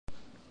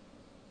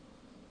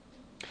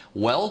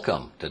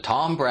Welcome to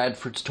Tom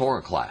Bradford's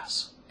Torah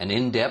class, an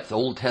in-depth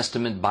Old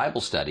Testament Bible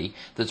study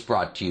that's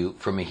brought to you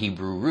from a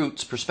Hebrew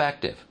roots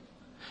perspective.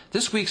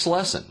 This week's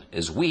lesson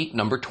is week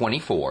number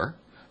 24,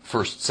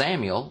 1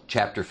 Samuel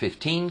chapter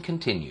 15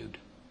 continued.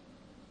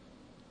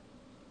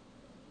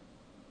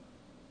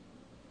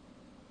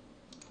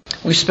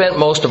 We spent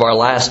most of our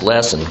last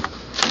lesson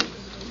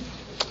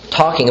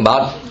talking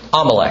about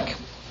Amalek.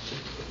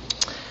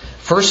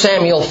 1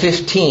 Samuel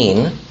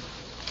 15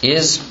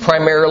 is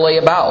primarily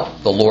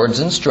about the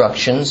Lord's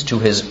instructions to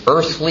his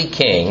earthly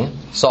king,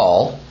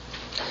 Saul,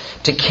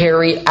 to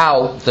carry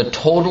out the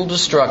total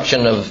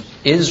destruction of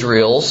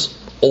Israel's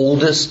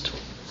oldest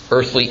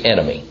earthly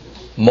enemy,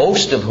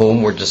 most of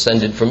whom were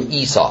descended from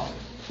Esau.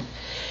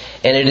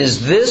 And it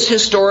is this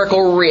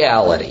historical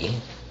reality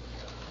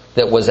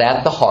that was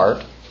at the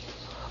heart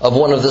of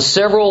one of the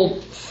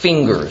several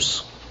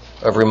fingers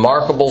of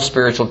remarkable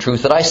spiritual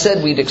truth that I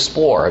said we'd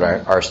explore in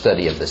our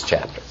study of this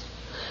chapter.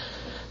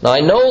 Now,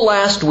 I know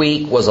last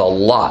week was a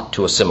lot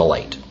to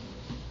assimilate.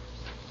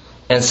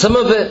 And some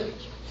of it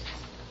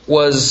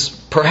was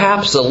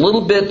perhaps a little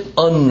bit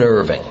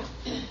unnerving.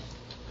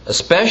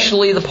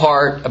 Especially the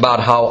part about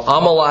how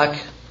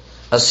Amalek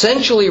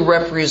essentially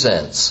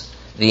represents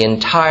the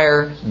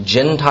entire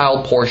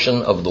Gentile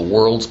portion of the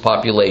world's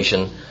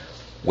population,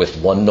 with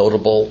one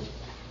notable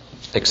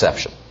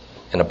exception.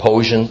 A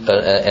portion of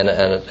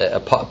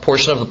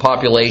the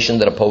population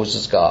that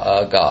opposes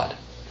God.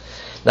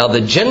 Now,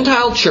 the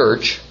Gentile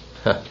church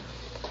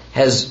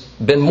has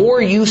been more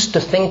used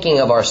to thinking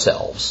of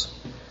ourselves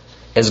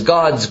as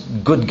God's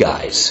good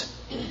guys,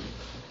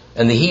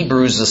 and the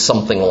Hebrews as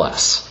something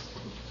less.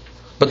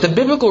 But the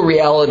biblical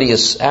reality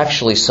is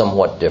actually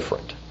somewhat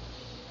different.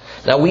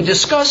 Now, we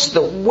discussed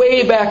that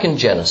way back in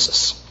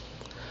Genesis,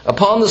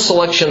 upon the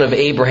selection of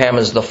Abraham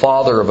as the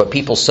father of a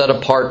people set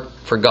apart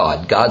for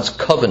God, God's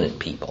covenant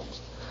people,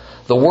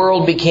 the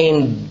world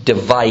became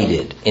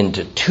divided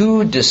into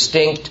two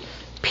distinct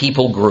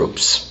people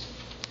groups.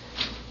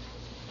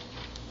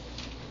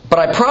 But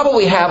I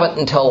probably haven't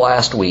until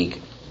last week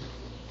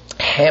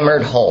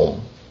hammered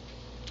home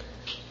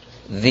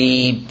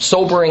the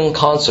sobering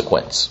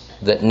consequence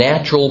that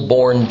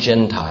natural-born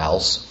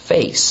Gentiles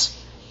face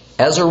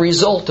as a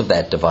result of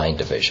that divine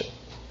division.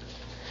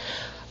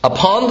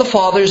 Upon the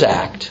Father's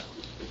act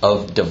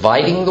of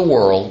dividing the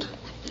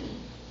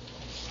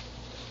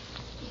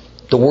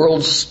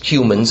world's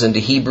humans into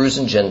Hebrews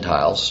and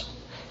Gentiles,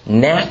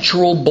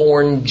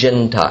 natural-born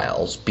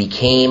Gentiles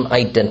became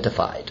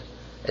identified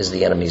as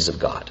the enemies of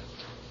God.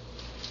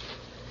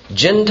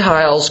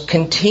 Gentiles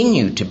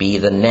continue to be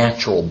the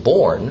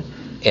natural-born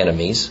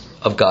enemies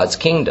of God's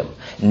kingdom.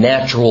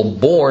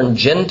 Natural-born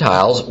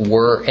Gentiles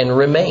were and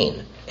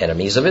remain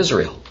enemies of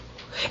Israel.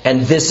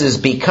 And this is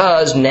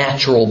because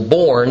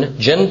natural-born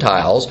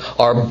Gentiles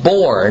are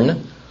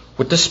born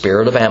with the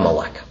spirit of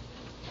Amalek.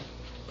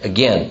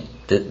 Again,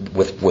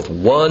 with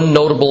one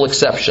notable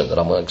exception that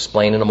I'm going to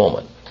explain in a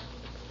moment.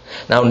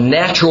 Now,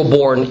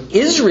 natural-born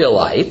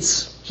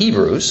Israelites,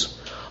 Hebrews,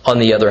 on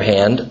the other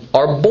hand,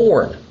 are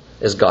born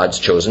as God's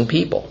chosen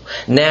people.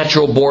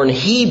 Natural-born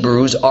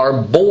Hebrews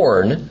are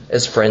born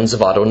as friends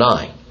of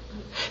Adonai.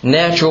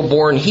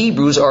 Natural-born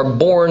Hebrews are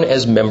born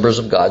as members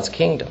of God's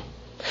kingdom.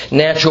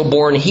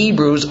 Natural-born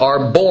Hebrews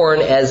are born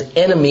as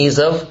enemies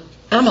of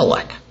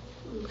Amalek.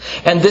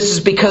 And this is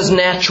because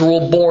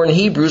natural-born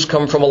Hebrews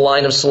come from a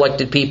line of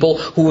selected people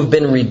who have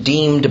been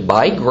redeemed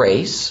by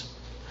grace,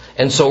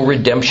 and so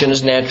redemption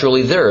is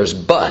naturally theirs.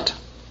 But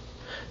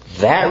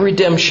that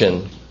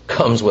redemption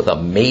comes with a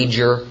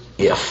major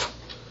if.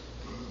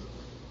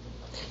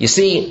 You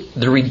see,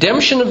 the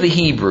redemption of the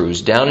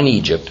Hebrews down in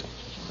Egypt,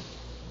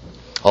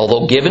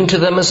 although given to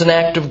them as an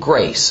act of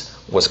grace,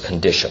 was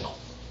conditional.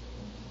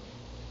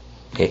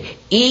 Okay.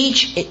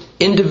 Each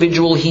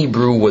individual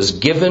Hebrew was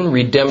given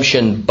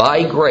redemption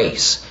by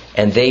grace,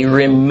 and they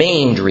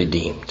remained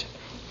redeemed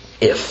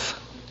if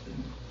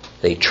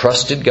they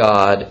trusted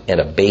God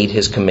and obeyed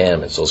His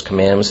commandments. Those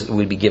commandments that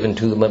would be given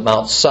to them at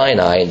Mount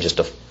Sinai in just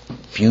a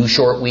few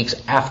short weeks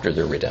after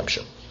their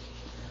redemption.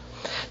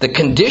 The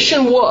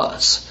condition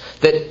was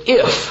that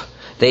if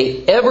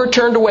they ever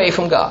turned away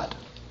from God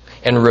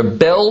and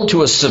rebelled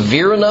to a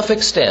severe enough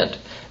extent,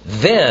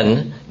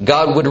 then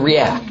God would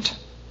react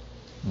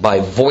by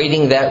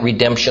voiding that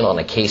redemption on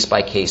a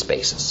case-by-case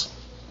basis.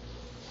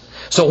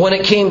 So when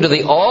it came to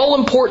the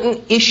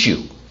all-important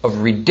issue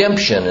of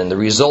redemption and the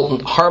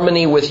resultant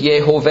harmony with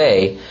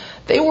Yehovah,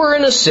 they were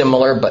in a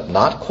similar but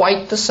not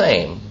quite the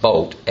same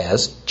boat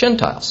as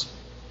Gentiles.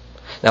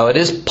 Now, it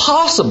is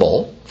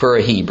possible for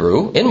a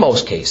Hebrew, in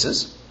most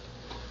cases,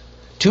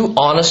 to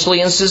honestly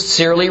and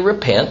sincerely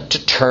repent,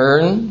 to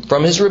turn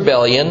from his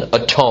rebellion,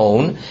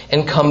 atone,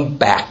 and come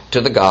back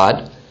to the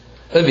God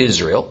of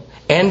Israel,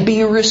 and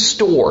be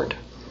restored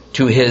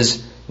to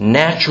his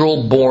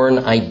natural-born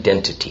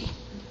identity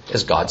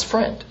as God's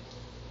friend.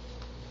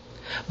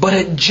 But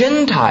a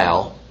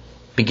Gentile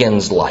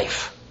begins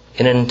life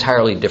in an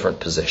entirely different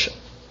position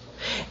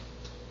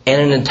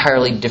and an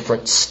entirely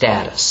different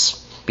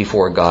status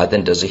before God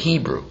than does a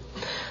Hebrew.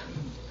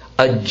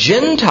 A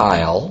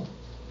Gentile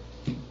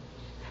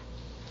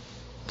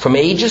from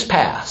ages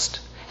past,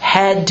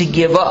 had to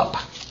give up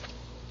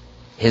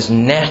his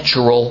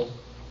natural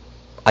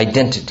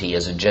identity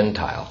as a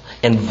Gentile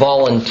and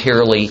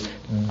voluntarily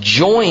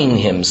join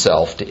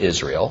himself to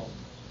Israel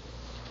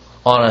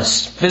on a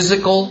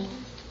physical,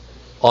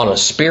 on a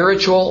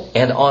spiritual,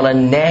 and on a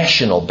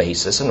national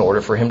basis in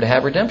order for him to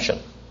have redemption.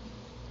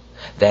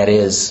 That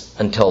is,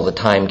 until the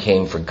time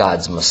came for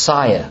God's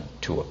Messiah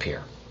to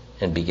appear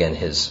and begin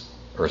his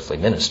earthly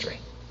ministry.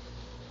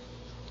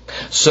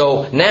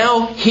 So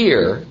now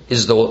here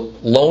is the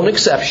lone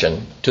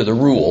exception to the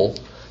rule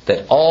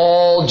that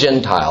all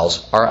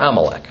Gentiles are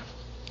Amalek,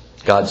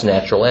 God's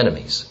natural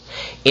enemies.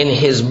 In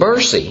his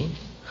mercy,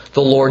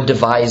 the Lord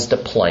devised a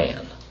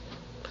plan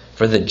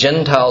for the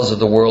Gentiles of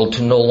the world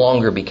to no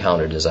longer be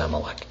counted as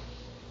Amalek,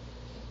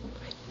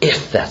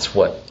 if that's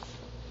what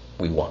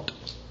we want.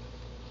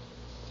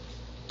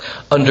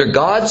 Under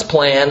God's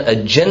plan,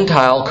 a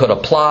Gentile could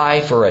apply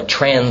for a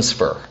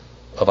transfer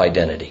of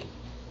identity.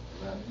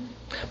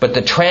 But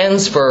the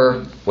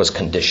transfer was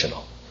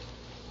conditional.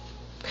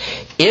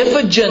 If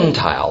a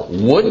Gentile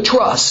would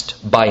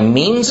trust by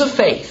means of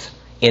faith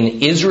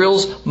in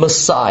Israel's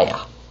Messiah,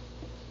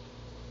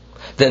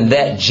 then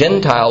that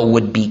Gentile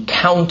would be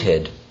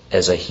counted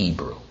as a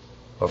Hebrew,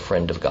 a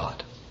friend of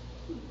God.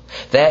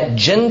 That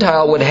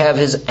Gentile would have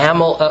his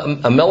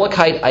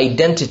Amalekite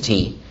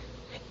identity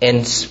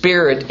and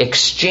spirit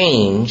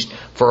exchanged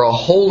for a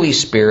Holy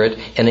Spirit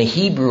and a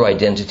Hebrew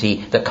identity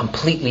that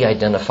completely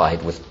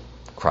identified with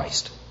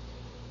Christ.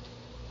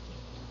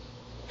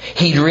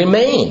 He'd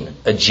remain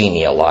a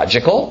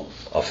genealogical,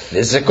 a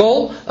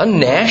physical, a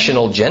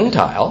national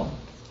Gentile,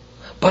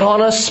 but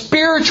on a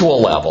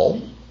spiritual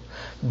level,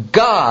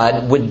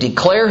 God would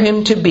declare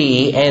him to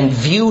be and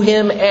view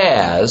him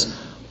as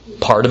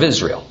part of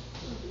Israel,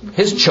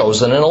 his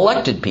chosen and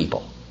elected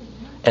people,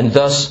 and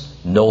thus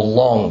no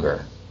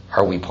longer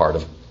are we part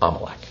of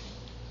Amalek.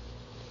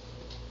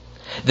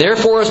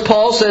 Therefore, as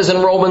Paul says in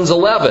Romans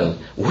 11,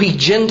 we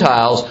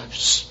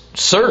Gentiles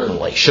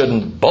certainly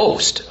shouldn't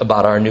boast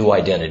about our new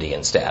identity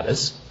and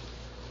status.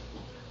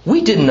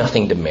 We did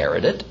nothing to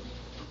merit it.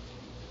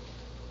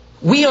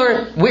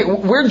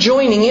 We're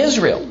joining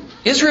Israel.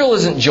 Israel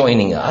isn't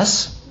joining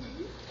us.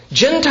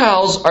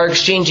 Gentiles are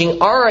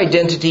exchanging our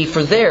identity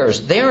for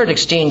theirs. They aren't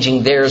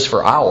exchanging theirs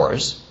for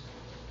ours.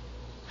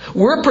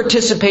 We're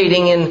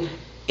participating in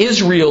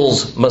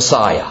Israel's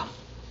Messiah.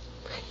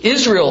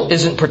 Israel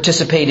isn't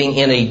participating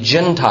in a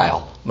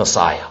Gentile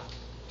Messiah.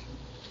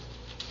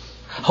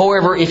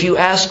 However, if you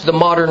ask the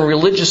modern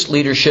religious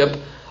leadership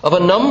of a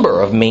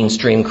number of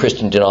mainstream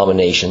Christian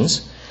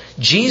denominations,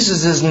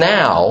 Jesus is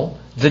now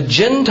the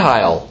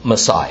Gentile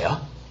Messiah,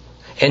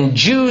 and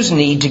Jews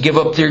need to give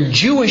up their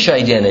Jewish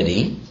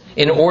identity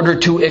in order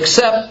to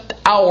accept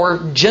our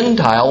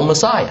Gentile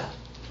Messiah.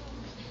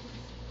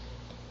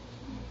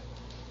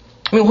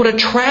 I mean, what a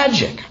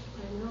tragic,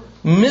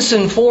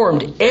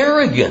 misinformed,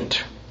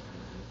 arrogant,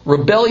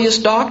 rebellious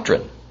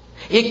doctrine.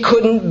 It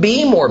couldn't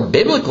be more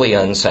biblically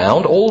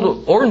unsound,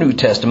 Old or New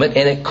Testament,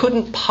 and it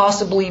couldn't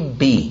possibly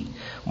be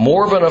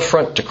more of an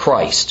affront to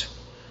Christ,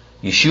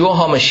 Yeshua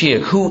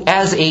HaMashiach, who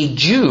as a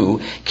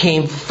Jew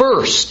came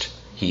first,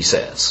 he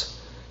says,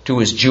 to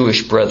his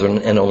Jewish brethren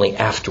and only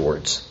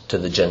afterwards to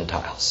the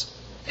Gentiles.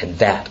 And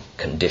that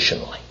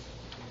conditionally.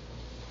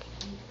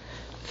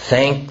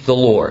 Thank the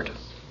Lord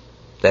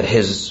that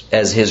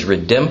as his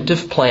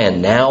redemptive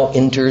plan now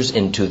enters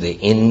into the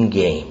end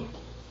game,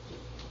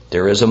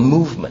 there is a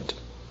movement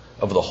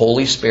of the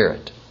Holy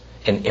Spirit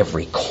in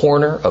every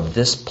corner of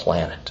this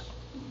planet,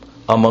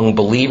 among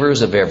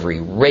believers of every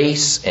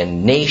race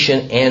and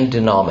nation and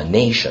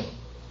denomination,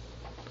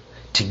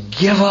 to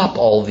give up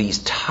all these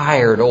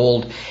tired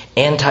old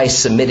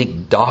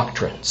anti-Semitic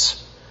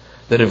doctrines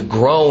that have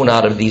grown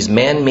out of these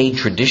man-made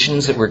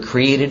traditions that were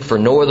created for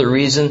no other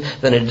reason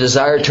than a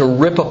desire to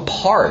rip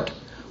apart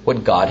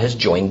what God has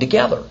joined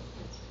together.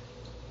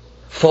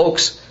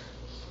 Folks,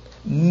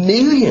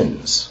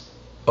 millions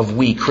of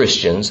we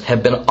Christians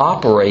have been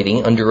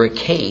operating under a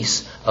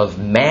case of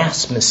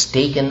mass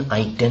mistaken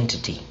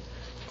identity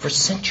for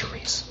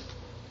centuries.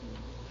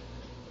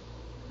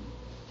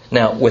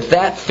 Now, with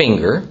that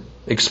finger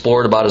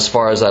explored about as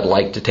far as I'd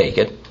like to take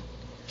it,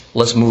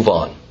 let's move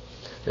on.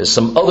 There's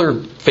some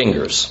other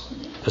fingers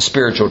of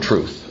spiritual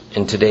truth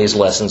in today's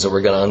lessons that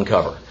we're going to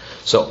uncover.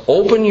 So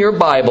open your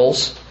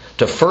Bibles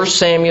to 1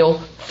 Samuel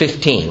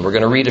 15. We're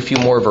going to read a few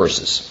more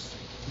verses.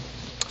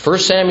 1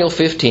 Samuel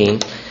 15,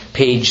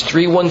 page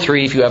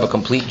 313 if you have a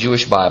complete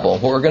Jewish Bible.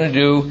 What we're going to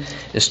do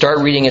is start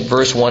reading at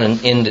verse 1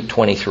 and end at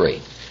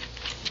 23.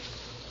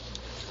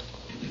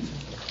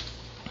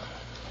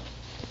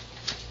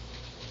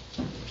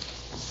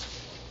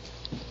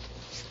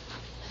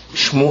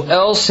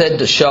 Shmuel said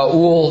to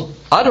Shaul,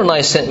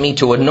 Adonai sent me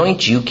to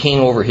anoint you king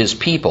over his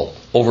people,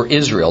 over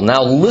Israel.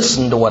 Now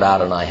listen to what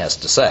Adonai has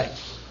to say.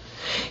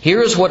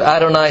 Here is what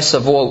Adonai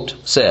Savot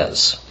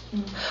says.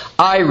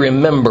 I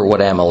remember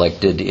what Amalek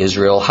did to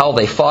Israel, how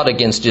they fought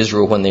against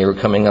Israel when they were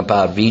coming up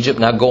out of Egypt.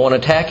 Now go and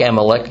attack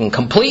Amalek and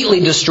completely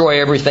destroy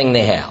everything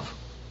they have.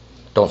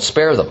 Don't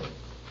spare them.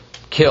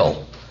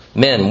 Kill,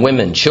 men,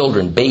 women,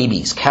 children,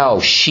 babies,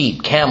 cows,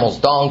 sheep, camels,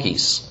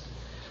 donkeys.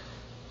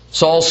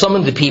 Saul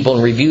summoned the people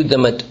and reviewed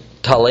them at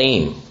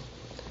Telaim.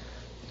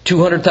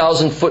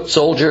 200,000 foot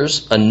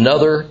soldiers,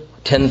 another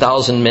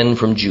 10,000 men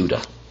from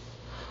Judah.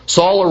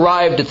 Saul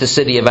arrived at the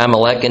city of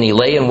Amalek, and he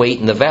lay in wait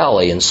in the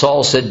valley. And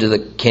Saul said to the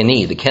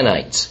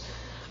Kenites,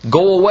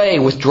 "Go away,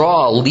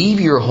 withdraw, leave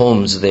your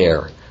homes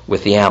there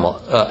with the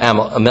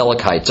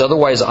Amalekites.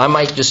 Otherwise I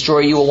might destroy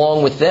you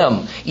along with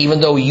them,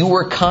 even though you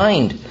were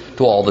kind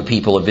to all the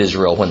people of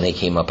Israel when they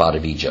came up out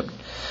of Egypt."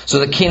 So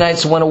the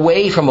Kenites went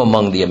away from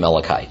among the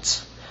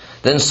Amalekites.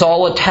 Then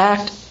Saul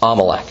attacked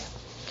Amalek,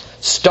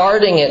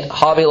 starting at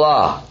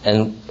Havilah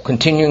and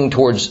continuing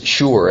towards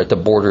Shur at the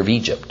border of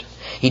Egypt.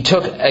 He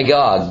took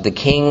Agag, the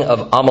king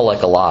of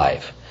Amalek,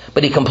 alive,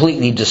 but he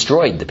completely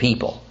destroyed the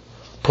people,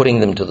 putting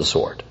them to the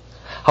sword.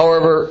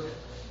 However,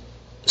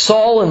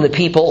 Saul and the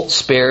people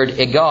spared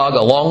Agag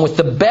along with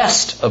the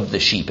best of the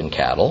sheep and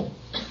cattle,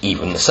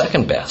 even the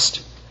second best.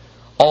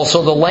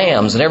 Also the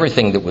lambs and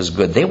everything that was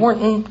good. They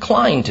weren't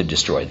inclined to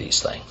destroy these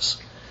things.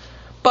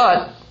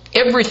 But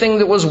everything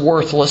that was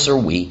worthless or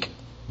weak,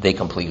 they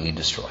completely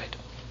destroyed.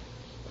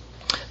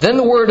 Then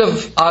the word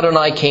of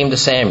Adonai came to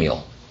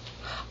Samuel.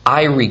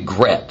 "I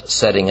regret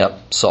setting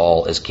up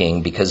Saul as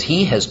king because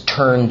he has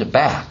turned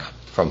back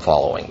from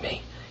following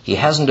me. He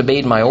hasn't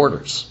obeyed my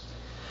orders."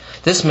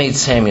 This made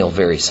Samuel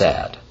very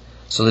sad,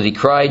 so that he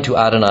cried to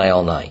Adonai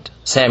all night.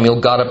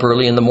 Samuel got up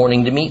early in the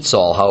morning to meet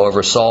Saul.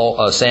 However,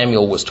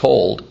 Samuel was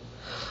told,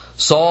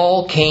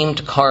 "Saul came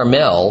to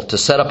Carmel to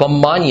set up a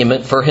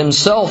monument for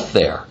himself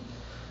there.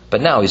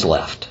 But now he's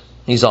left.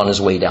 He's on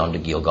his way down to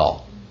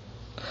Gilgal."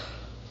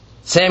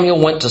 Samuel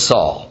went to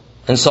Saul,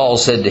 and Saul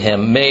said to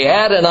him, "May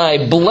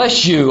Adonai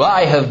bless you.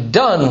 I have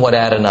done what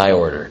Adonai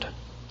ordered."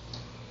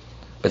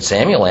 But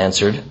Samuel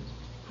answered,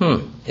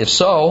 "If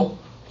so,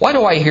 why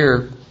do I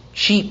hear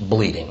sheep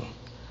bleating,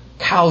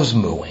 cows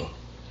mooing?"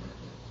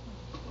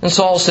 And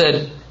Saul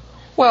said,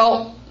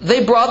 "Well,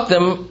 they brought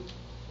them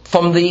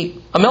from the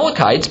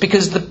Amalekites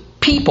because the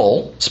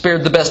people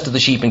spared the best of the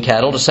sheep and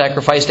cattle to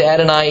sacrifice to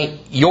Adonai,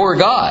 your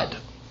God.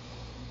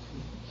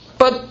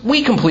 But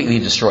we completely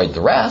destroyed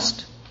the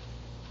rest."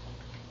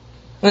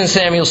 And then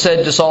Samuel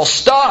said to Saul,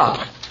 Stop!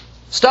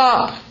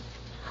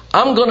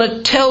 I'm going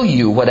to tell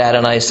you what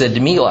Adonai said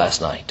to me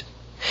last night."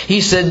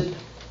 He said,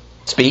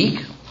 "Speak."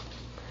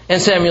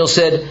 And Samuel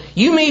said,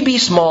 "You may be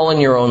small in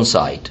your own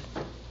sight,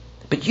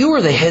 but you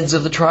are the head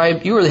of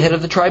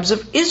the tribes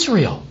of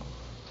Israel.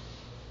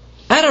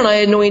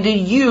 Adonai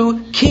anointed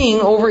you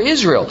king over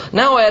Israel.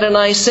 Now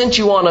Adonai sent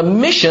you on a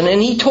mission,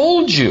 and he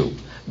told you,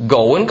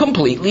 go and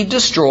completely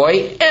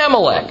destroy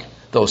Amalek,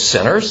 those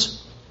sinners.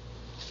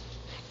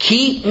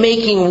 Keep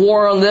making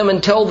war on them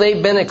until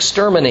they've been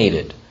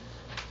exterminated.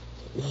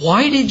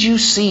 Why did you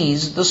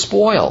seize the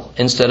spoil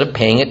instead of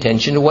paying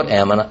attention to what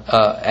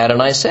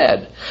Adonai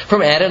said?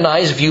 From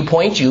Adonai's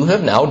viewpoint, you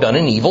have now done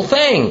an evil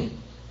thing."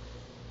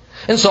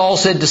 And Saul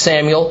said to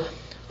Samuel,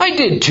 "I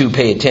did too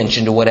pay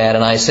attention to what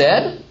Adonai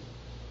said.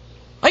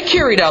 I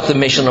carried out the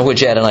mission on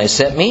which Adonai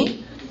sent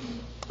me.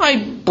 I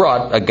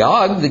brought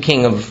Agag, the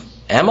king of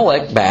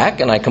Amalek,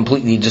 back, and I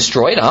completely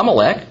destroyed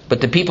Amalek, but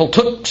the people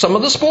took some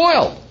of the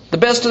spoil, the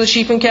best of the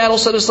sheep and cattle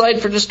set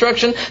aside for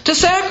destruction, to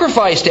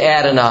sacrifice to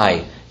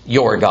Adonai,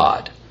 your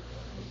God,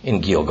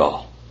 in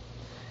Gilgal."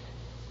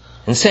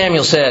 And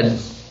Samuel said,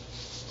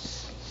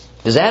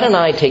 "Does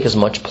Adonai take as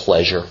much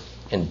pleasure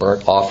in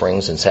burnt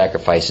offerings and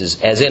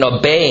sacrifices as in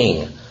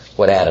obeying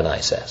what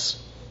Adonai says?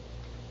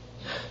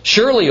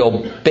 Surely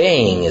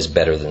obeying is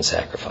better than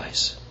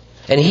sacrifice,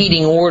 and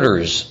heeding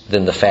orders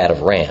than the fat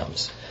of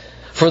rams.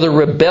 For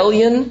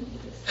rebellion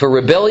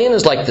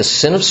is like the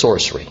sin of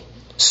sorcery,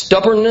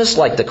 stubbornness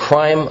like the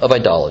crime of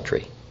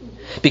idolatry.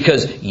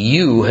 Because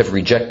you have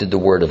rejected the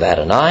word of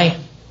Adonai,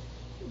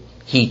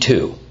 he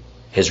too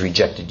has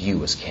rejected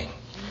you as king."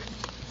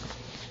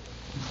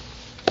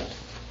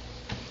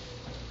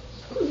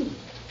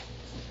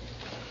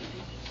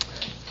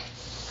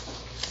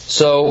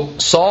 So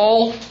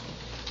Saul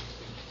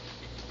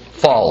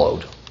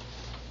followed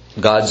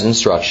God's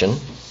instruction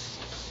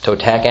to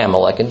attack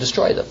Amalek and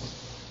destroy them.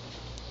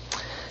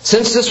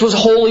 Since this was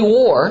holy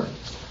war,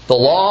 the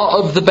law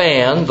of the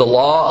ban, the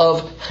law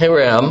of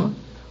Hiram,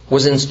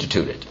 was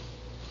instituted.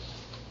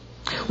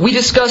 We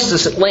discussed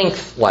this at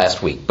length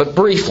last week, but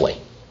briefly.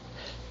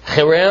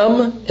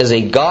 Hiram is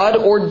a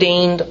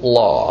God-ordained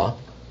law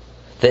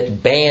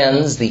that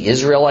bans the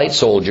Israelite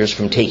soldiers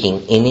from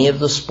taking any of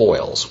the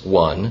spoils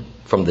won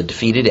from the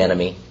defeated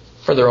enemy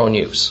for their own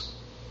use.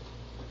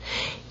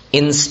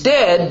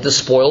 Instead, the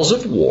spoils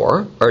of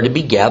war are to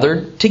be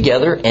gathered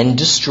together and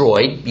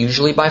destroyed,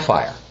 usually by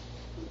fire.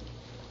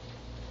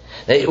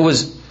 It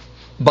was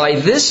by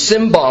this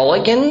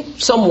symbolic, in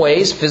some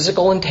ways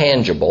physical and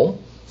tangible,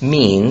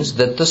 means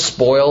that the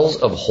spoils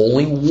of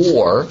holy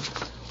war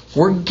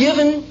were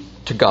given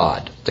to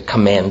God, the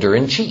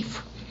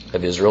commander-in-chief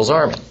of Israel's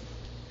army.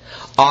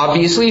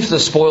 Obviously, if the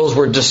spoils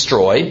were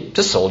destroyed,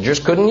 the soldiers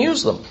couldn't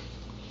use them.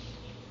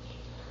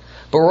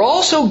 But we're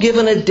also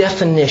given a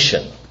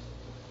definition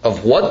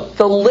of what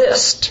the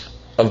list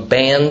of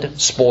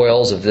banned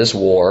spoils of this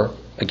war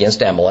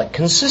against Amalek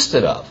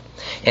consisted of.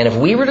 And if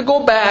we were to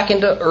go back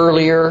into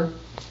earlier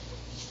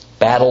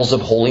battles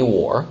of holy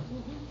war,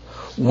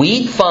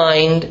 we'd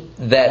find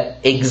that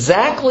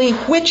exactly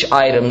which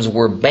items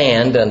were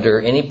banned under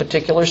any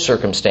particular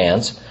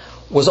circumstance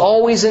was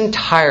always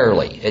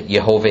entirely at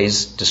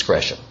Jehovah's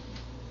discretion.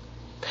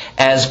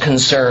 As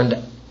concerned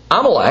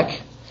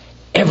Amalek,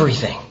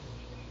 everything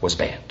was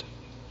banned.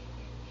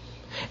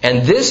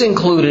 And this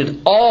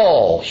included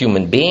all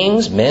human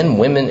beings, men,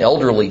 women,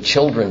 elderly,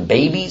 children,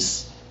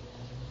 babies,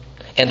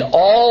 and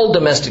all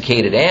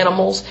domesticated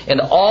animals,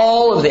 and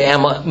all of the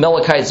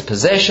Amalekites'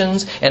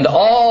 possessions, and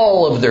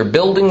all of their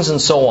buildings, and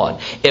so on.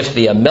 If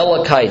the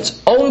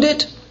Amalekites owned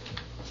it,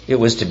 it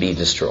was to be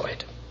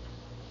destroyed.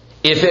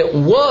 If it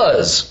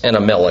was an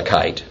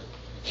Amalekite,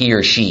 he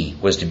or she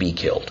was to be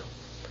killed.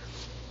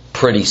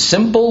 Pretty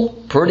simple,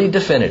 pretty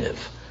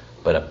definitive,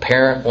 but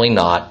apparently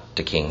not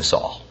to King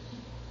Saul.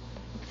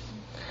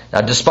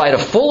 Now, despite a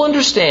full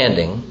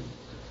understanding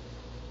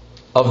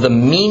of the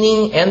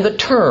meaning and the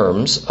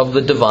terms of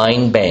the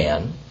divine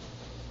ban,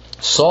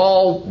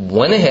 Saul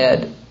went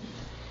ahead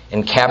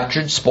and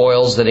captured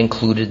spoils that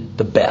included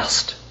the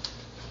best,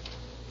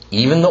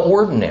 even the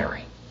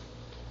ordinary.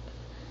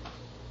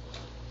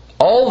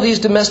 All these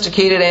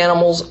domesticated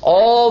animals,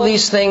 all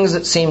these things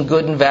that seemed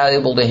good and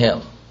valuable to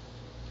him,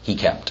 he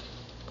kept,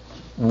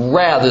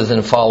 rather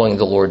than following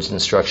the Lord's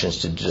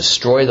instructions to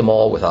destroy them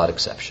all without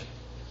exception.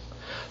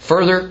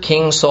 Further,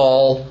 King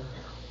Saul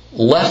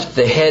left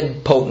the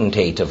head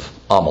potentate of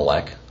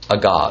Amalek,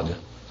 Agag,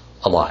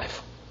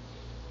 alive.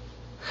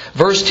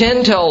 Verse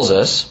 10 tells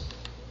us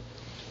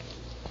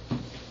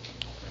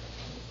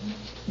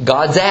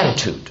God's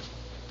attitude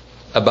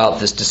about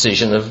this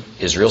decision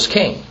of Israel's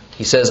king.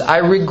 He says, I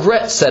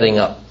regret setting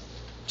up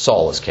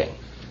Saul as king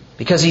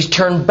because he's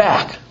turned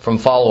back from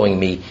following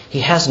me. He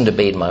hasn't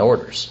obeyed my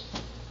orders.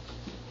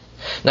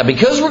 Now,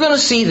 because we're going to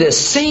see this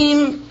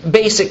same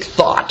basic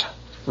thought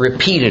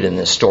repeated in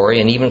this story,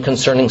 and even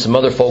concerning some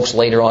other folks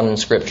later on in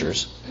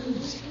Scriptures,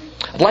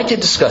 I'd like to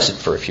discuss it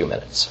for a few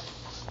minutes.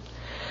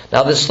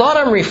 Now, this thought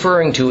I'm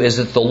referring to is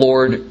that the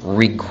Lord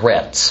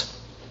regrets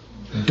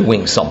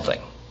doing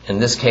something. In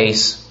this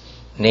case,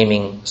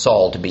 naming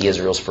Saul to be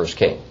Israel's first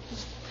king.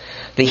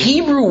 The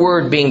Hebrew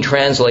word being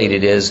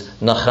translated is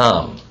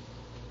Naham,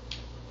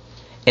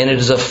 and it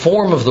is a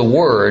form of the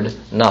word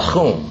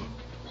Nahum.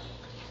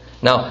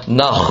 Now,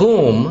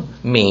 Nahum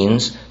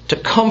means to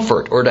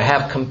comfort or to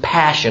have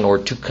compassion or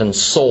to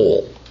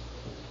console.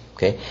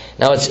 Okay?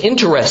 Now, it's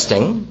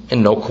interesting,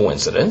 and no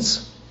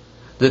coincidence,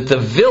 that the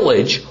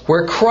village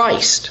where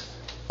Christ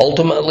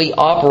ultimately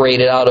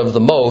operated out of the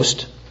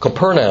most,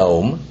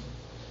 Capernaum,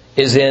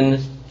 is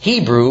in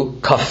Hebrew,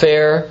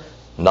 Kafer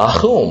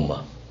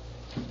Nahum,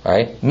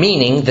 right?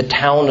 Meaning the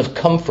town of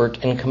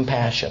comfort and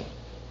compassion.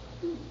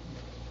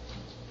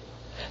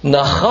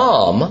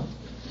 Naham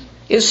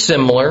is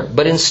similar,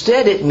 but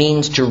instead it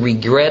means to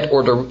regret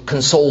or to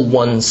console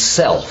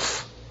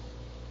oneself.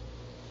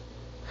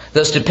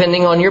 Thus,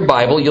 depending on your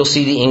Bible, you'll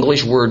see the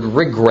English word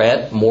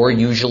regret, more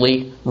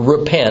usually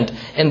repent,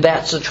 and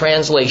that's a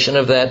translation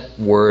of that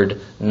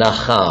word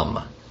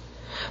Naham.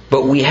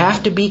 But we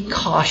have to be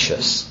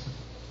cautious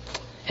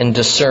and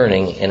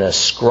discerning in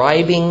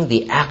ascribing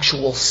the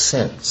actual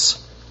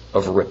sense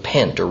of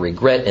repent or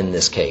regret in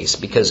this case,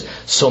 because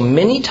so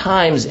many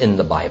times in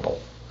the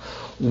Bible,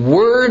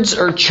 words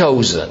are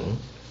chosen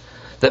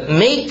that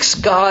makes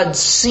God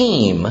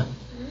seem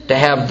to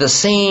have the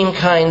same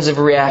kinds of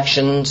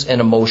reactions and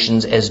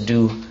emotions as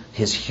do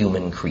His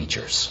human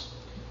creatures.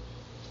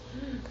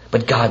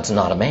 But God's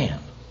not a man.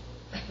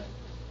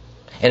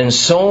 And in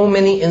so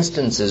many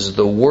instances,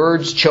 the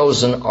words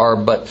chosen are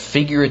but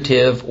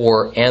figurative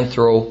or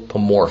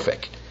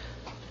anthropomorphic.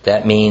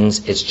 That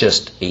means it's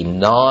just a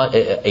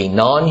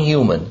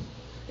non-human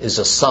is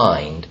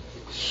assigned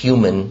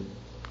human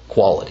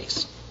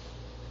qualities.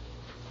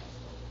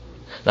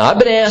 Now, I've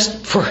been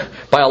asked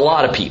by a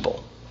lot of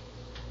people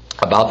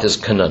about this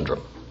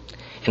conundrum.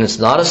 And it's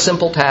not a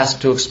simple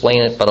task to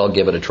explain it, but I'll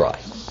give it a try.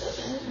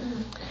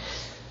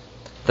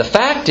 The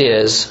fact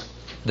is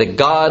that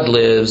God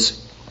lives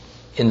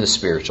in the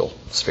spiritual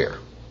sphere.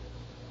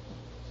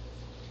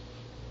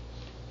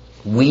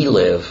 We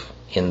live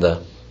in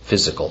the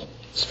physical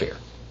sphere.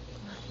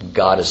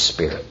 God is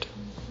spirit.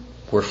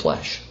 We're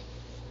flesh.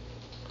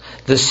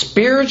 The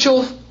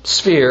spiritual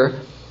sphere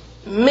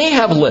may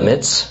have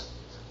limits,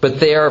 but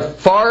they are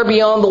far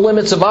beyond the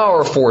limits of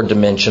our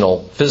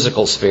four-dimensional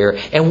physical sphere,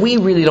 and we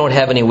really don't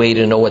have any way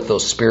to know what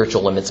those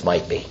spiritual limits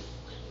might be.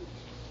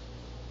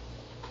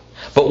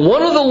 But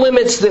one of the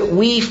limits that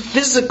we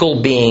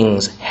physical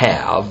beings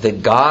have,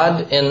 that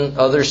God and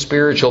other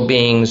spiritual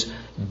beings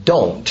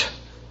don't,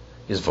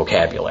 is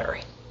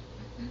vocabulary.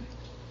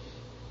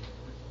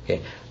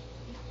 Okay.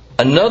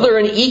 Another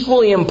and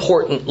equally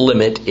important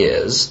limit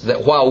is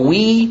that while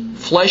we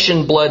flesh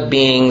and blood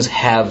beings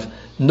have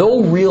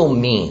no real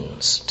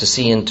means to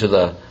see into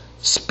the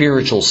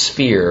spiritual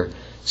sphere,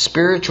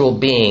 spiritual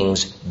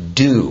beings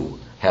do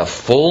have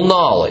full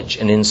knowledge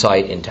and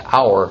insight into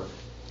our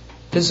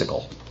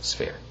physical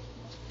sphere.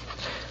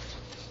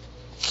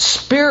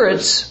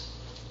 Spirits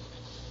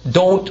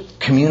don't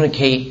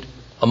communicate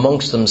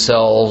amongst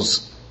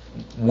themselves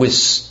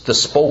with the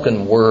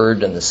spoken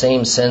word in the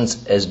same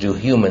sense as do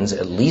humans,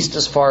 at least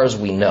as far as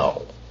we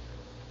know,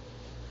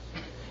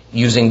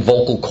 using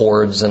vocal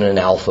cords and an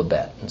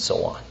alphabet and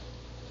so on.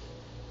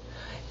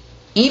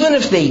 Even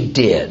if they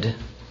did,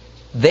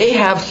 they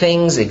have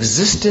things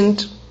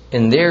existent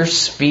in their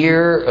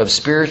sphere of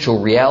spiritual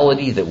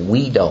reality that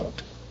we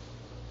don't,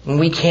 and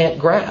we can't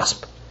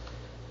grasp.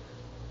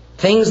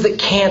 Things that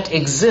can't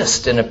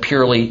exist in a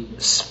purely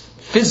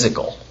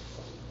physical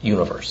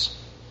universe.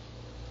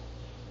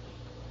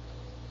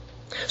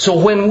 So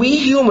when we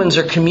humans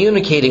are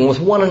communicating with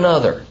one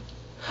another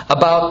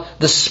about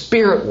the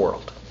spirit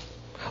world,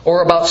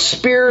 or about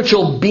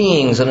spiritual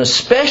beings, and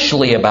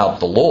especially about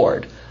the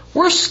Lord,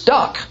 we're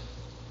stuck.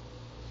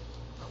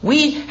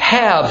 We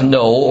have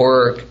no,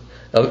 or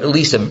at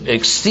least an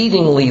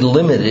exceedingly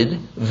limited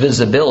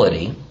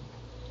visibility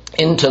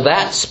into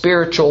that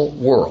spiritual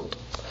world.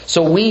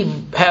 So we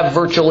have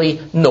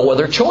virtually no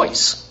other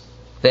choice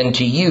than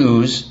to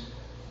use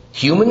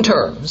human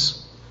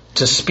terms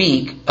to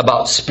speak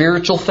about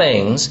spiritual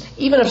things,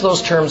 even if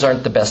those terms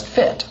aren't the best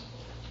fit.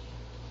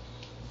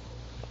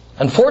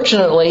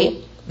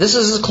 Unfortunately, this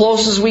is as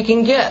close as we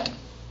can get.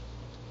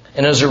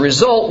 And as a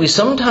result, we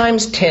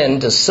sometimes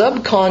tend to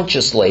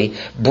subconsciously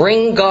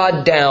bring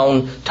God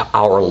down to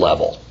our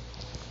level.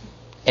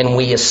 And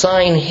we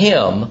assign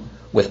Him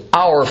with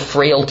our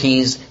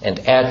frailties and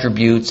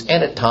attributes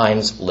and at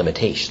times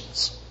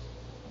limitations.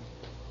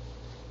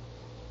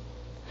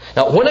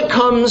 Now, when it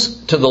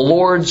comes to the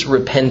Lord's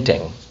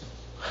repenting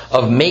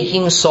of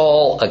making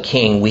Saul a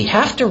king, we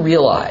have to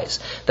realize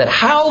that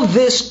how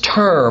this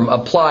term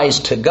applies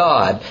to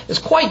God is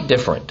quite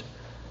different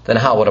than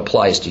how it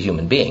applies to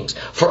human beings.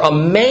 For a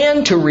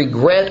man to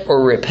regret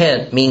or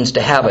repent means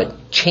to have a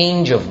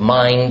change of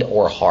mind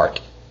or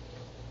heart.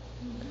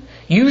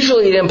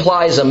 Usually it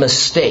implies a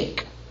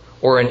mistake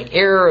or an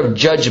error of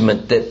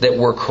judgment that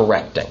we're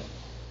correcting.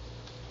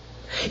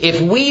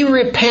 If we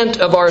repent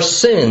of our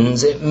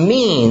sins, it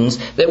means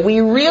that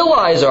we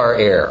realize our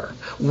error.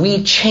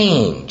 We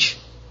change.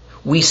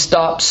 We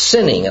stop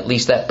sinning, at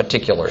least that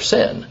particular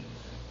sin.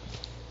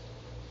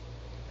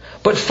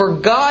 But for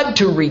God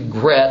to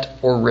regret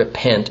or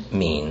repent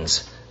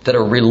means that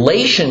a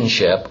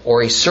relationship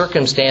or a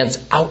circumstance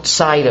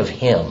outside of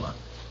Him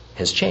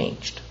has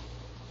changed.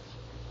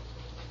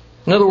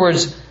 In other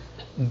words,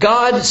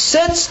 God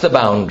sets the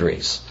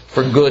boundaries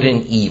for good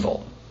and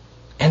evil,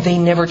 and they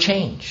never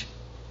change.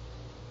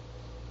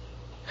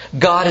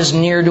 God is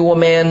near to a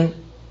man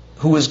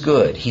who is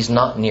good. He's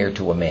not near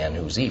to a man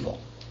who's evil.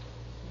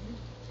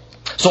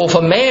 So if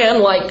a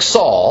man like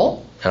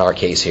Saul, in our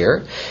case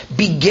here,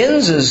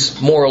 begins as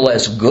more or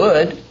less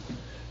good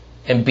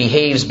and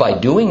behaves by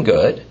doing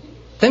good,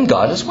 then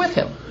God is with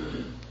him.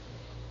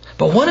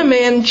 But when a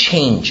man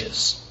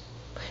changes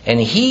and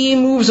he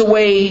moves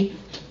away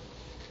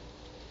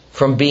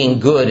from being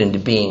good into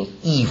being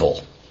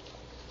evil,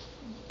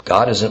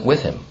 God isn't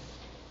with him.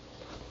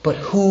 But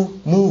who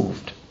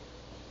moved?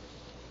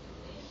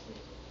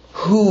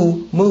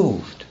 Who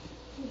moved?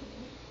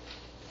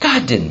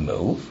 God didn't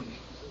move.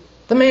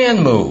 The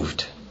man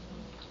moved.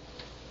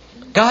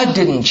 God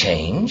didn't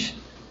change.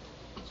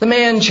 The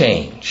man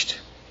changed.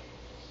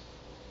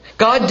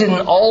 God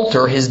didn't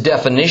alter His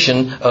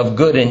definition of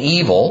good and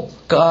evil.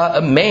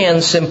 A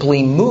man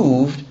simply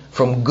moved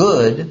from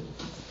good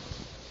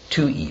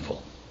to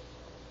evil.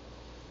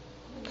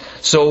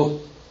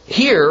 So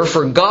here,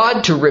 for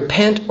God to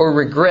repent or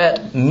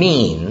regret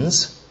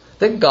means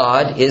that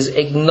God is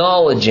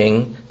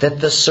acknowledging that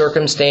the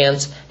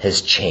circumstance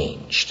has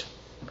changed.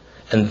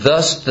 And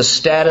thus the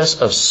status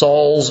of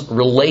Saul's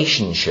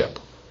relationship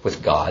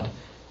with God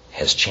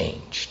has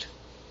changed.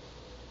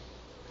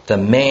 The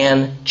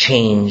man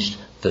changed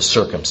the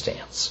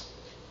circumstance,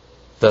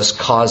 thus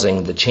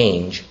causing the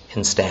change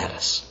in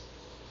status.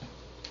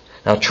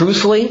 Now,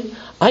 truthfully,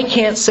 I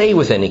can't say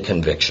with any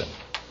conviction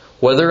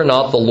whether or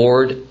not the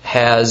Lord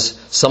has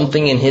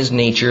something in His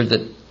nature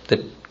that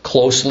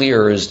closely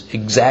or is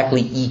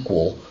exactly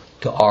equal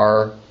to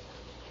our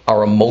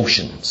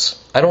emotions.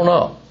 I don't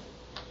know.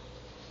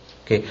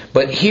 Okay,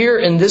 but here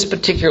in this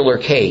particular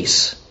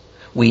case,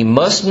 we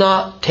must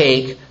not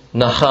take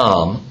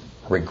Naham,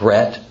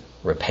 regret,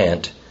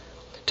 repent,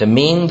 to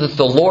mean that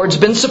the Lord's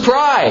been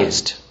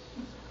surprised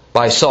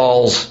by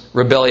Saul's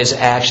rebellious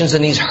actions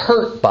and He's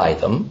hurt by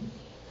them.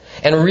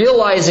 And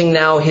realizing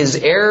now his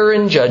error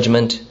in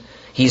judgment,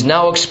 he's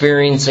now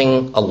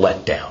experiencing a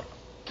letdown.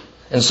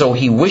 And so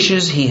he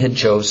wishes he had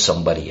chose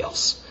somebody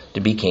else to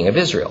be king of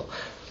Israel.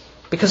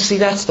 Because, see,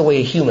 that's the way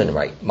a human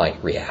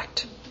might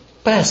react.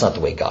 But that's not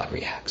the way God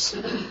reacts.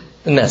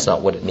 And that's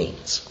not what it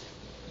means.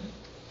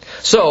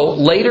 So,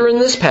 later in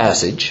this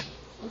passage,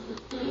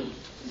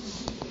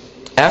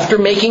 after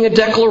making a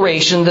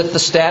declaration that the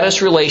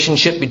status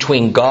relationship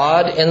between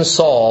God and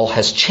Saul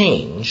has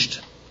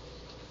changed,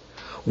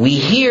 we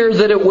hear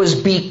that it was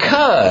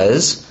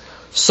because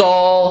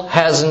Saul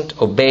hasn't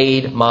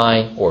obeyed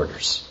my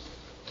orders.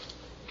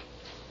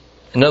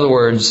 In other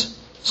words,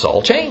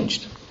 Saul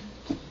changed.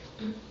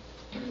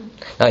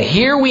 Now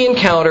here we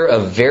encounter a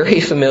very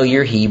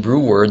familiar Hebrew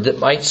word that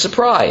might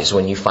surprise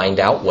when you find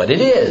out what it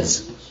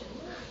is.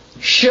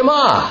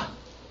 Shema.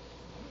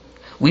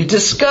 We've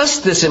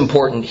discussed this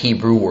important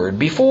Hebrew word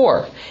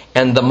before,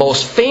 and the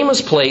most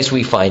famous place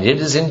we find it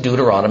is in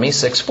Deuteronomy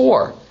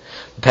 6:4.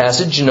 The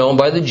passage known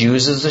by the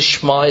Jews as the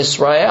Shema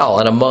Israel,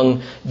 and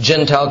among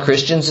Gentile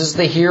Christians is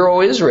the Hear,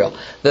 O Israel.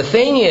 The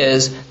thing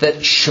is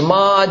that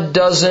Shema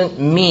doesn't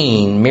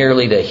mean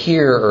merely to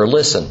hear or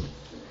listen.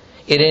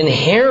 It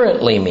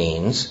inherently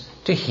means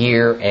to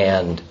hear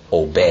and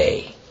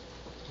obey.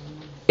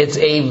 It's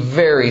a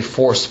very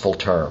forceful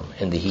term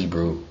in the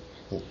Hebrew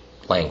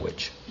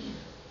language.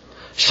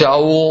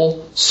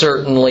 Shaul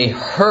certainly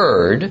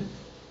heard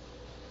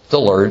the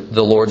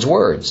Lord's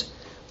words,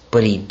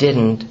 but he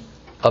didn't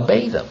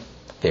obey them.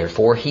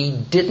 Therefore, he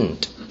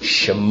didn't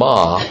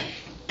Shema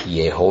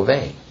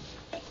Yehovah.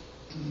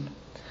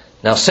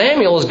 Now,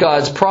 Samuel, as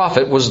God's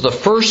prophet, was the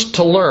first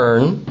to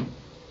learn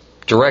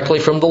directly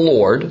from the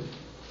Lord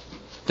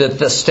that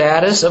the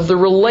status of the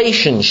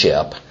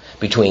relationship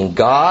between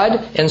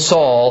God and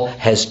Saul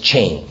has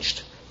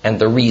changed, and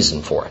the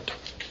reason for it.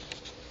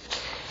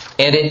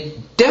 And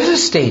it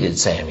devastated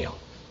Samuel.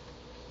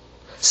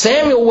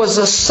 Samuel was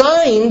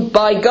assigned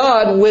by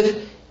God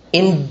with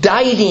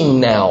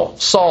indicting now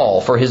Saul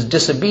for his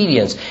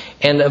disobedience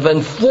and of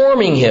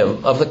informing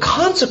him of the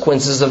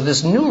consequences of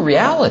this new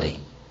reality.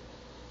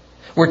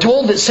 We're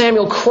told that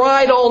Samuel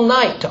cried all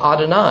night to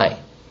Adonai.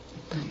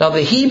 Now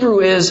the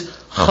Hebrew is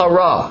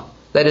chara.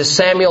 That is,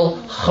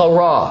 Samuel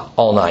chara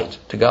all night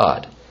to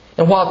God.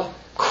 And while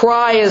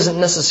cry isn't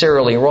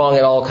necessarily wrong,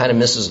 it all kind of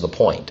misses the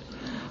point.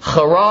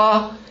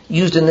 Chara,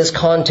 used in this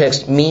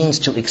context, means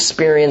to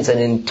experience an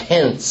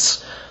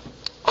intense,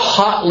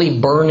 hotly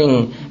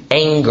burning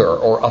anger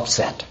or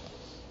upset.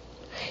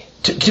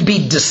 To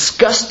be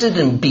disgusted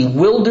and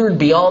bewildered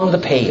beyond the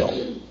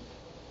pale.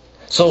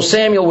 So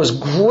Samuel was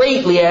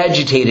greatly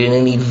agitated,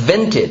 and he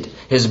vented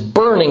his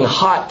burning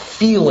hot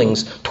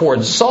feelings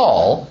towards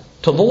Saul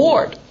to the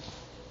Lord.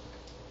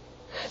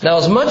 Now,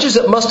 as much as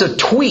it must have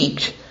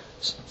tweaked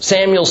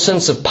Samuel's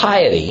sense of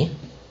piety,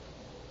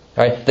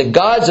 right, that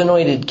God's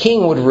anointed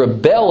king would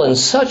rebel in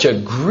such a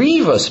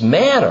grievous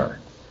manner,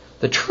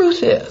 the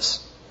truth is,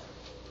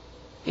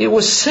 it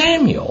was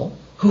Samuel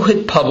who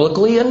had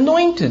publicly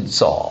anointed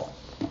Saul.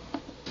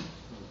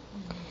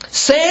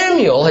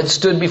 Samuel had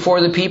stood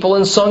before the people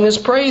and sung his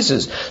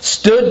praises,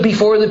 stood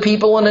before the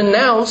people and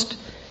announced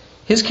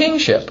his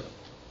kingship.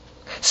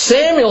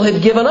 Samuel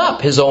had given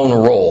up his own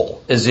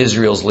role as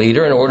Israel's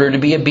leader in order to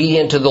be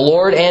obedient to the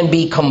Lord and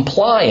be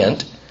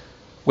compliant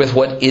with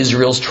what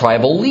Israel's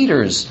tribal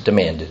leaders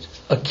demanded,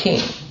 a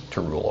king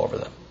to rule over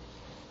them.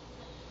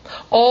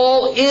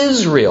 All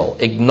Israel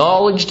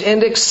acknowledged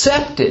and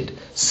accepted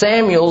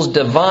Samuel's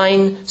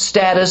divine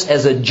status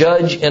as a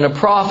judge and a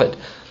prophet.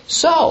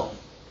 So,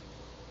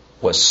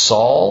 was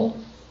Saul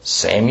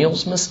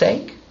Samuel's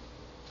mistake?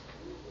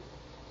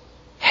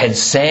 Had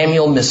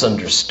Samuel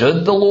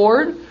misunderstood the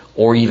Lord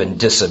or even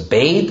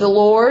disobeyed the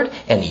Lord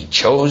and he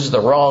chose the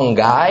wrong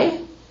guy?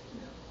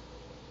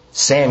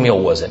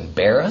 Samuel was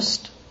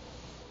embarrassed.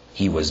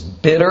 He was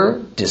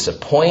bitter,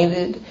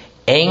 disappointed,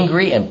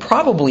 angry, and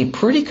probably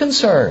pretty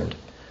concerned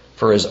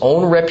for his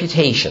own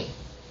reputation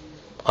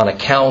on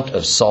account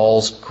of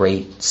Saul's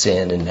great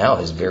sin and now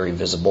his very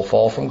visible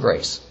fall from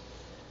grace.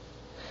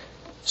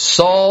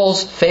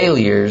 Saul's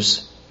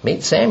failures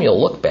made Samuel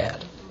look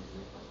bad.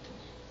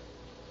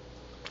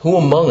 Who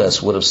among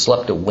us would have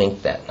slept a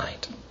wink that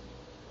night?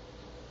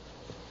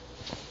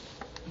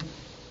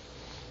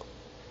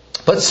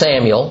 But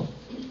Samuel,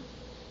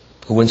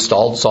 who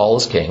installed Saul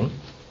as king,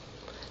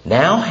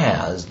 now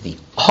has the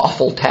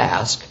awful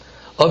task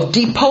of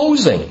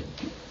deposing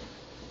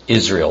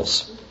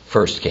Israel's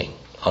first king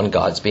on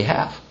God's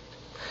behalf.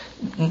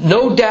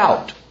 No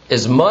doubt,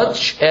 as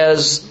much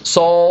as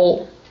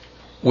Saul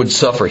would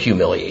suffer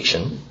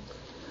humiliation,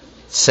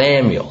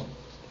 Samuel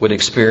would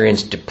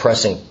experience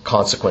depressing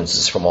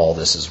consequences from all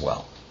this as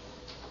well.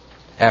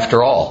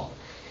 After all,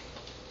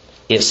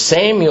 if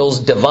Samuel's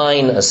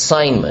divine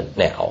assignment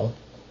now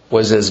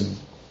was as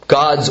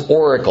God's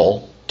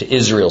oracle to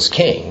Israel's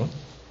king,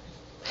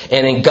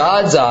 and in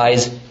God's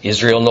eyes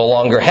Israel no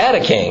longer had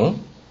a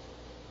king,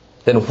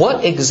 then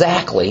what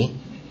exactly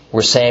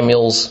were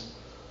Samuel's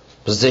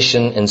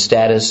position and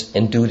status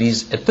and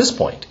duties at this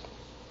point?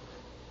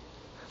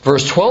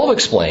 Verse 12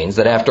 explains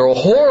that after a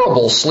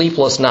horrible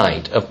sleepless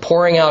night of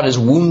pouring out his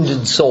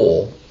wounded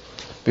soul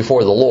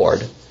before the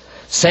Lord,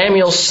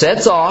 Samuel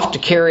sets off to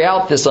carry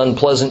out this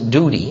unpleasant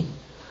duty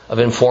of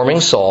informing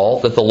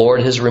Saul that the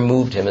Lord has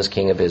removed him as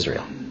king of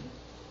Israel.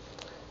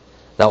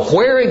 Now,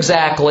 where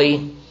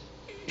exactly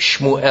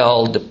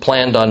Shmuel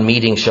planned on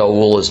meeting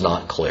Shaul is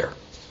not clear.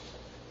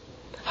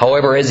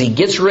 However, as he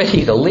gets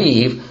ready to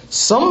leave,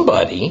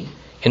 somebody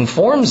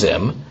informs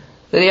him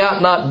that he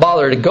ought not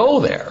bother to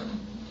go there,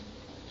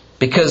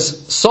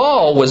 because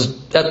Saul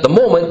was at the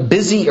moment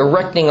busy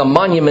erecting a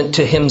monument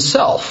to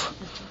himself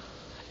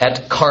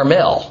at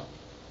Carmel,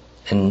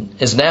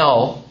 and is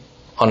now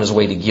on his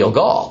way to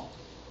Gilgal.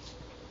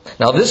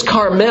 Now, this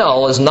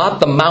Carmel is not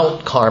the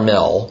Mount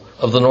Carmel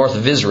of the north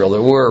of Israel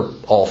that we're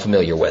all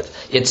familiar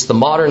with. It's the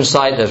modern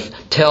site of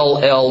Tel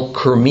El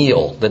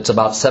Kermeel that's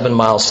about 7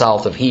 miles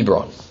south of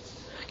Hebron.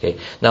 Okay.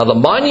 Now, the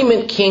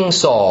monument King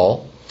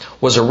Saul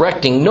was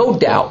erecting, no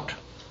doubt,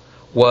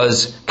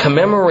 was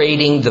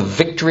commemorating the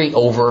victory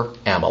over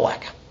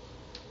Amalek.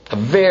 A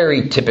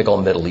very typical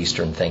Middle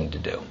Eastern thing to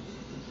do.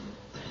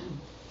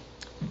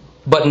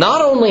 But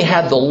not only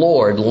had the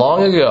Lord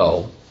long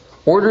ago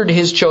ordered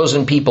his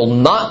chosen people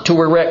not to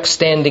erect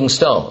standing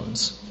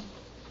stones,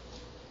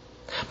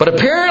 but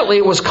apparently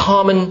it was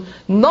common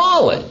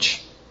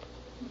knowledge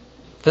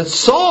that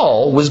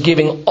Saul was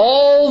giving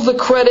all the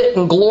credit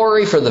and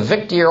glory for the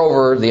victory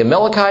over the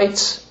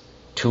Amalekites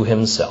to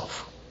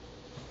himself.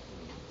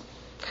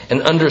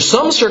 And under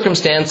some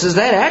circumstances,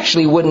 that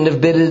actually wouldn't have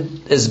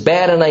been as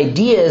bad an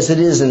idea as it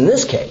is in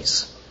this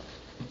case.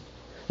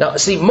 Now,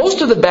 see,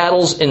 most of the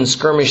battles and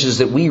skirmishes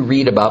that we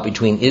read about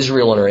between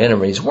Israel and her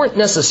enemies weren't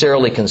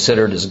necessarily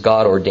considered as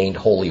God-ordained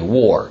holy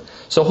war.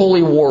 So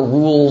holy war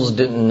rules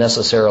didn't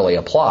necessarily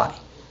apply.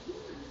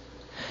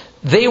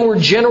 They were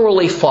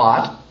generally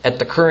fought at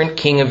the current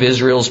king of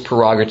Israel's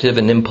prerogative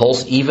and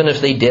impulse, even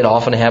if they did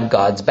often have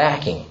God's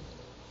backing.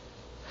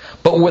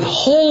 But with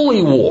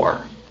holy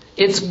war,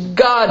 it's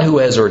God who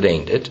has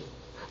ordained it,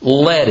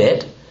 led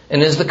it,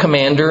 and is the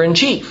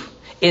commander-in-chief.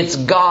 It's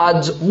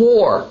God's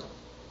war.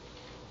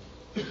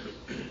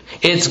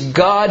 It's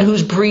God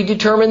who's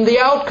predetermined the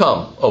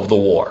outcome of the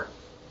war.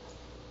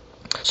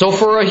 So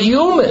for a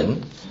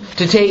human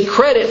to take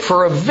credit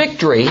for a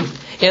victory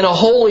in a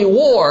holy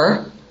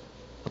war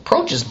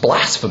approaches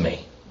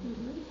blasphemy.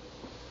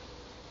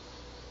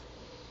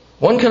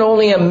 One can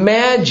only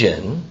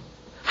imagine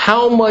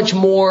how much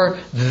more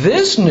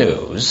this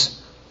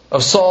news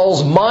of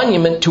Saul's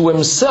monument to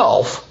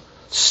himself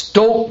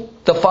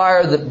stoked the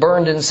fire that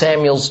burned in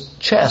Samuel's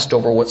chest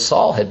over what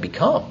Saul had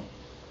become.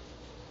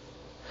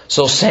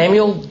 So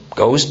Samuel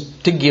goes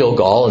to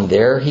Gilgal, and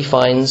there he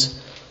finds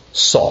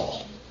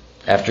Saul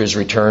after his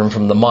return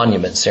from the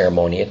monument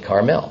ceremony at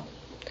Carmel.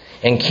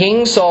 And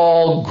King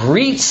Saul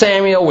greets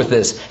Samuel with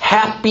this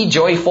happy,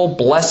 joyful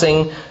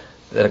blessing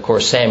that, of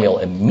course, Samuel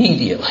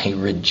immediately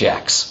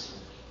rejects.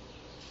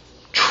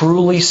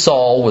 Truly,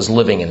 Saul was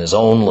living in his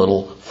own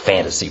little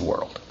fantasy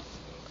world,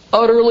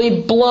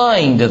 utterly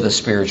blind to the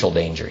spiritual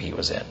danger he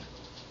was in.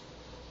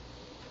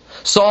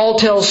 Saul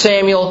tells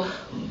Samuel,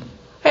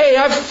 "Hey,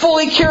 I've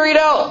fully carried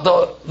out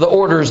the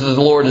orders that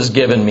the Lord has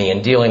given me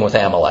in dealing with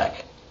Amalek."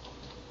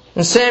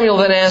 And Samuel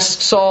then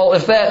asks Saul,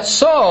 if that's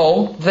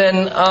so,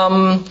 then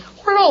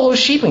where'd all those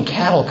sheep and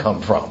cattle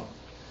come from?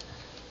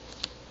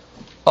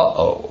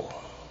 Uh-oh.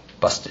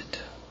 Busted.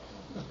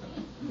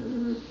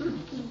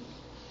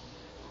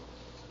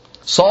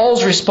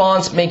 Saul's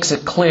response makes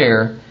it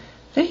clear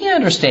that he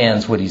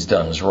understands what he's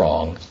done is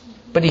wrong,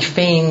 but he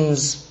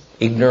feigns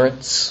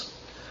ignorance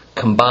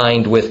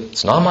combined with,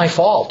 "It's not my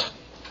fault."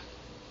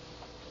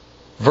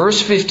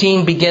 Verse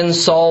 15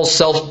 begins Saul's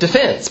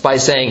self-defense by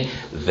saying,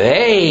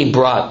 "They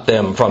brought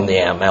them from the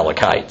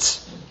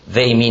Amalekites."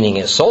 They meaning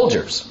his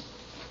soldiers.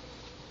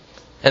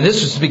 And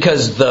this was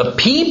because the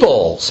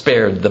people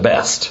spared the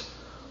best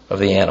of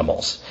the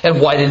animals.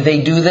 And why did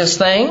they do this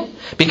thing?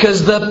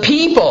 Because the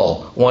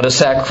people want to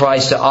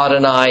sacrifice to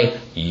Adonai,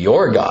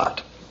 your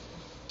God.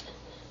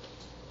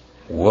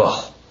 Whoa.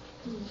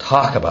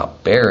 Talk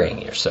about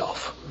burying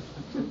yourself.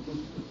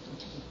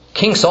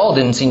 King Saul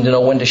didn't seem to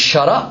know when to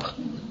shut up.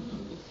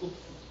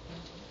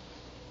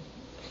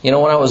 You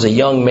know, when I was a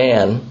young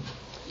man,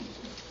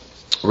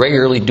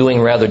 regularly doing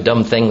rather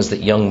dumb things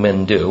that young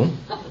men do,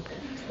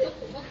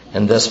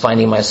 and thus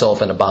finding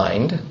myself in a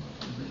bind,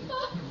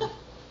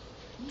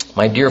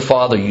 my dear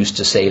father used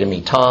to say to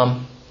me,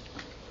 "Tom,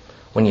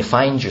 when you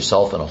find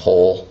yourself in a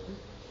hole,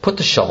 put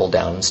the shovel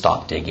down and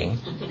stop digging."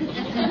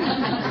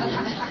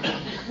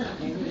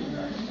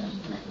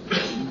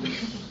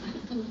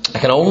 I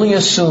can only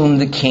assume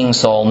that King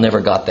Saul never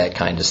got that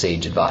kind of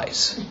sage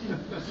advice.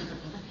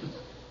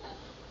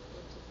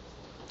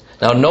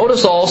 Now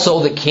notice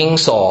also that King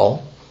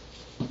Saul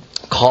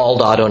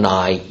called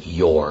Adonai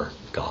your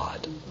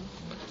God,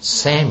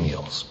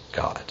 Samuel's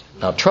God.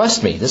 Now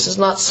trust me, this is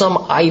not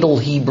some idle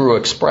Hebrew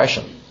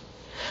expression.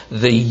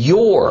 The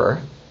your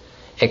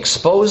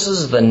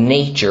exposes the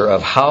nature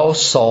of how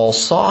Saul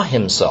saw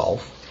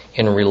himself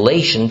in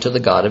relation to the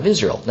God of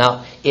Israel.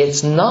 Now,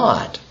 it's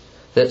not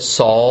that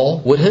Saul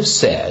would have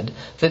said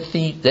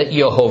that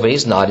Jehovah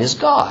is not his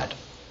God.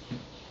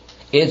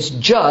 It's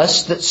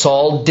just that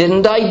Saul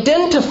didn't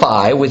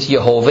identify with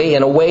Jehovah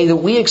in a way that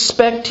we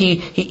expect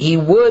he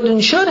would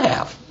and should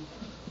have.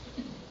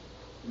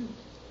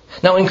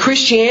 Now, in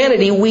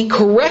Christianity, we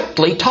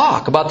correctly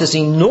talk about this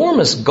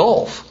enormous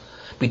gulf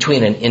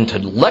between an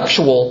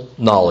intellectual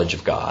knowledge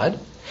of God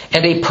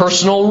and a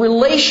personal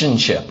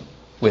relationship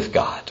with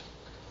God.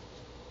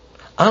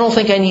 I don't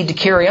think I need to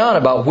carry on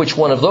about which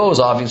one of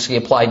those obviously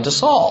applied to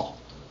Saul.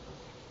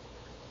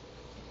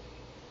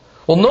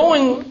 Well,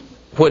 knowing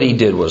what he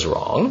did was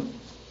wrong,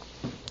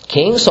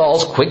 King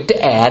Saul's quick to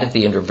add at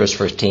the end of verse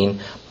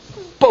 15,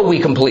 but we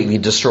completely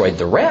destroyed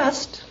the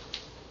rest.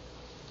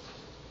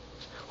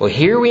 Well,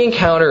 here we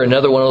encounter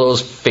another one of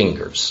those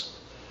fingers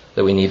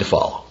that we need to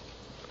follow.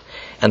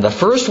 And the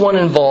first one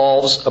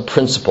involves a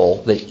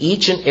principle that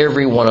each and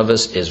every one of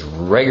us is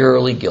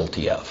regularly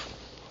guilty of.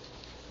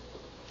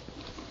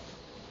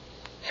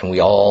 And we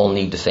all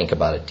need to think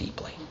about it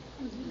deeply.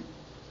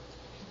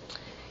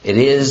 It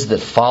is that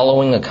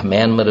following a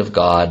commandment of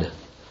God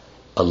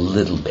a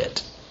little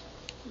bit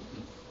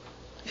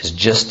is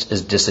just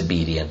as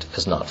disobedient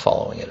as not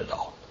following it at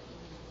all.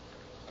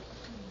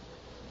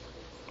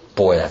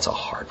 Boy, that's a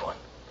hard one.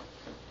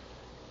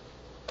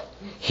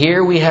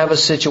 Here we have a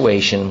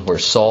situation where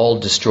Saul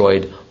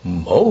destroyed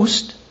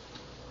most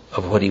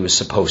of what he was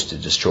supposed to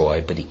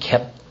destroy, but he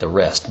kept the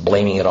rest,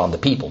 blaming it on the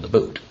people to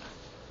boot.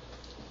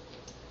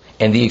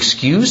 And the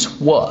excuse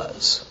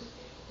was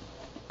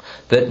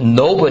that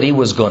nobody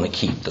was going to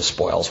keep the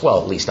spoils.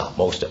 Well, at least not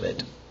most of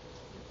it.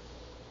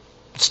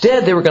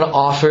 Instead, they were going to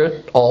offer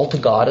it all to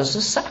God as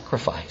a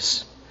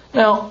sacrifice.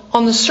 Now,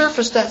 on the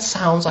surface, that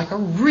sounds like a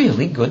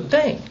really good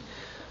thing.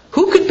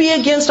 Who could be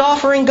against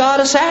offering God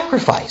a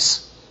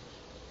sacrifice?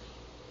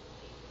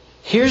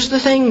 Here's the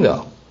thing,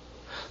 though.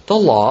 The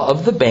law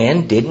of the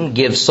band didn't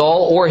give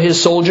Saul or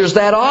his soldiers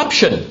that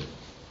option.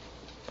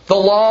 The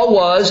law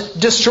was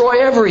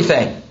destroy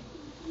everything.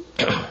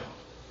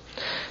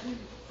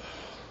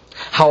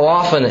 How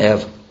often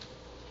have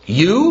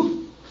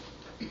you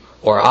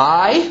or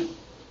I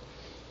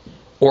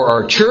or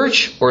our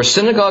church or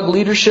synagogue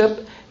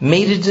leadership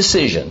made a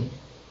decision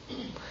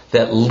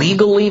that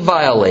legally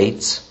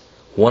violates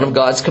one of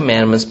God's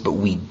commandments, but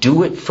we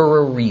do it for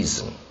a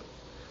reason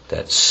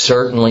that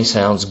certainly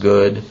sounds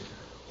good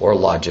or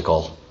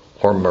logical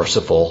or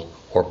merciful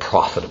or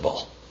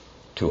profitable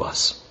to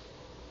us?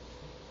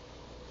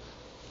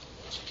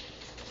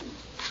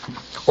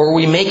 Or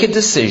we make a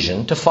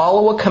decision to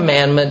follow a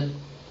commandment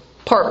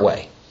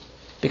partway,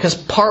 because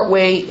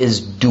partway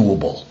is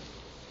doable,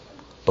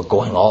 but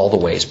going all the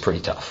way is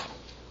pretty tough.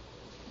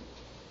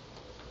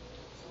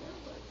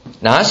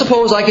 Now, I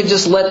suppose I could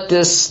just let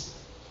this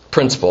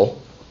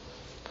principle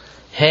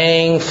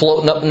hang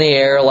floating up in the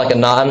air like a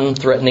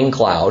non-threatening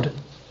cloud,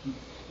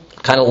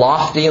 kind of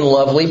lofty and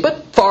lovely,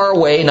 but far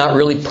away, not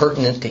really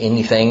pertinent to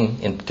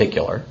anything in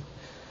particular.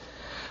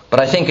 But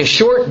I think a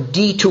short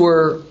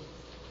detour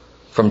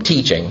from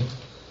teaching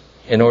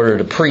in order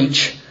to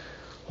preach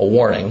a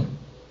warning,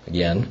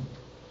 again,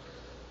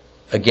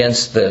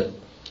 against the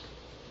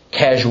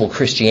casual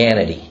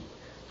Christianity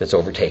that's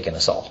overtaken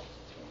us all.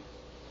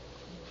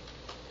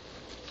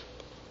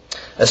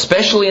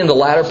 Especially in the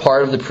latter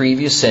part of the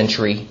previous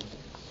century,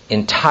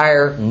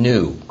 entire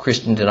new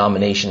Christian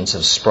denominations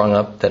have sprung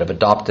up that have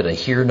adopted a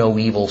hear no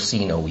evil,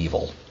 see no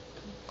evil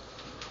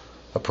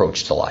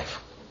approach to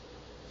life.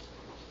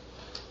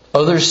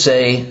 Others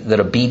say that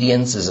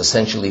obedience is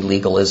essentially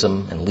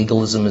legalism, and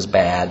legalism is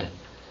bad.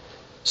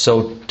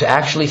 So to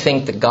actually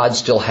think that God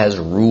still has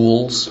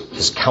rules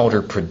is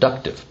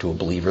counterproductive to a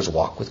believer's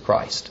walk with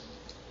Christ.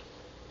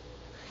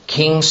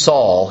 King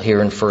Saul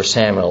here in 1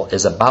 Samuel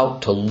is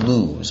about to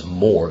lose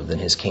more than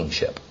his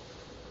kingship.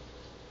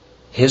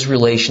 His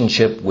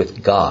relationship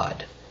with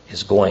God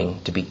is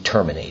going to be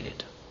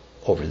terminated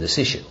over this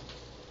issue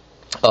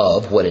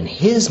of what in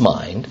his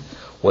mind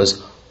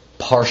was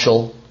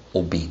partial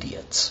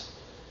obedience,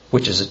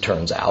 which, as it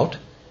turns out,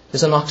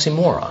 is an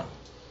oxymoron.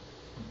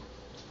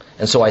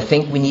 And so I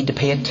think we need to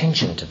pay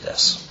attention to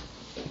this.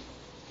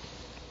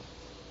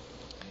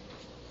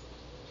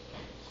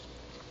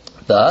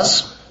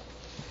 Thus,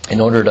 in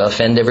order to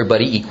offend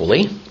everybody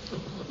equally,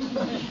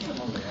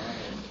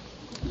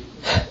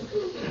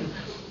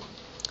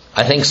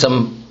 I think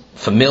some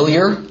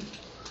familiar,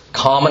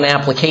 common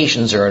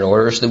applications are in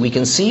order so that we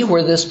can see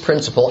where this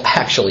principle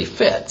actually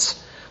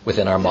fits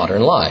within our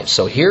modern lives.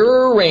 So here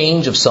are a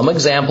range of some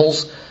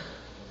examples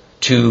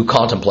to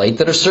contemplate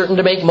that are certain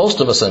to make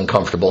most of us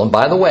uncomfortable. And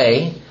by the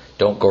way,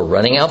 don't go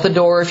running out the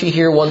door if you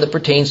hear one that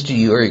pertains to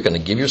you, or you're going to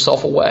give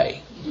yourself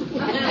away.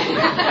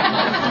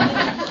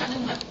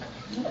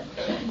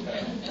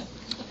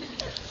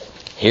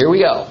 Here we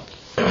go.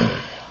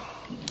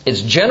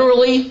 It's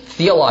generally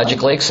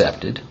theologically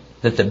accepted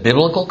that the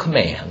biblical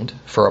command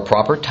for a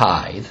proper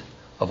tithe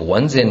of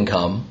one's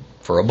income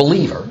for a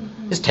believer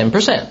is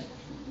 10%.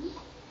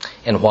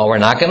 And while we're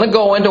not going to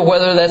go into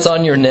whether that's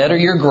on your net or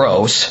your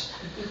gross,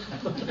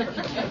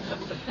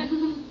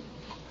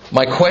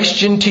 my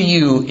question to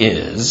you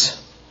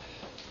is,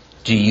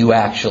 do you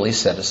actually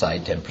set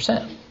aside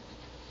 10%?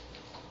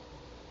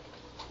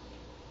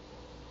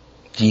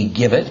 Do you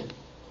give it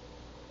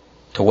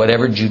to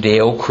whatever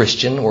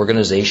Judeo-Christian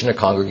organization or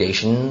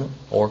congregation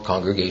or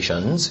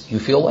congregations you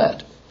feel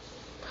led?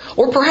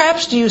 Or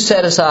perhaps do you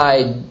set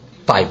aside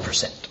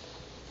 5%?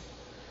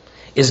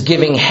 Is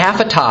giving half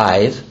a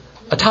tithe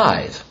a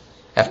tithe?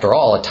 After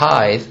all, a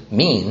tithe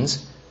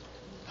means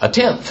a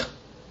tenth.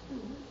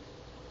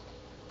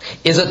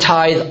 Is a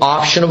tithe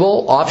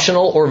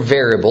optional or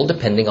variable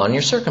depending on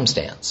your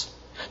circumstance?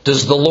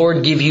 Does the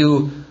Lord give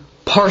you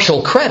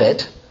partial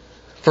credit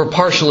for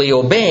partially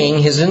obeying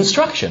His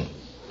instruction?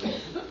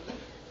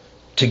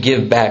 to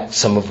give back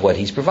some of what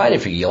He's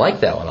provided for you. You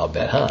like that one, I'll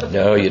bet, huh?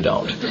 No, you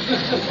don't.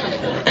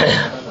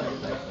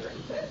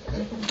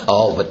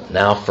 Oh, but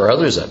now for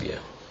others of you.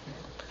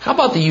 How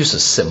about the use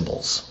of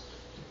symbols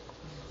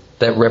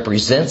that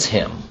represents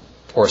Him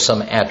or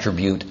some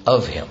attribute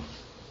of Him?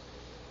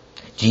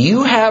 Do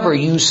you have or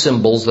use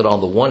symbols that on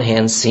the one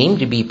hand seem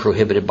to be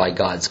prohibited by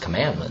God's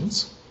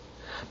commandments,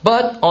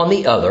 but on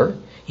the other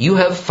you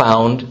have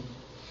found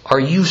are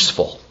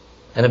useful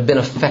and have been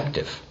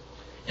effective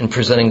in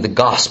presenting the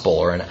gospel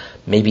or in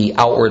maybe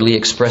outwardly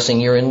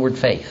expressing your inward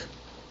faith?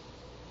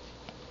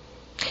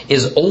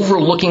 Is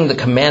overlooking the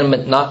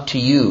commandment not to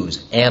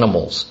use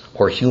animals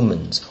or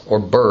humans or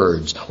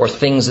birds or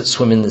things that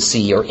swim in the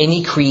sea or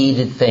any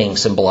created thing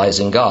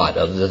symbolizing God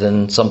other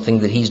than something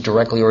that He's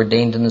directly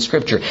ordained in the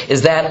Scripture,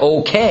 is that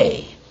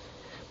okay?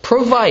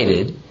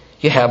 Provided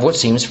you have what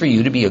seems for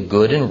you to be a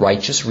good and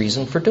righteous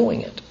reason for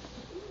doing it.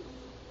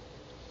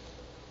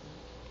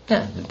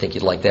 Didn't think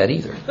you'd like that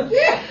either.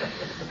 Okay.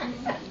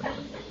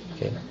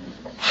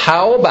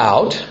 How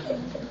about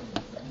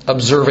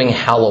observing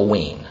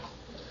Halloween?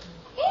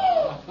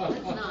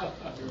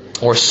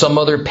 Or some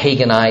other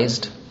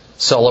paganized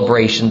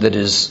celebration that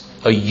is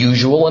a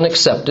usual and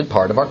accepted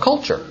part of our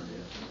culture.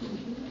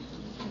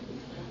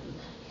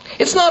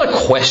 It's not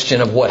a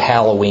question of what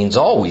Halloween's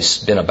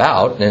always been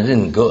about, and it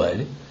isn't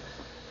good.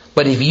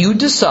 But if you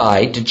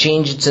decide to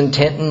change its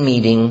intent and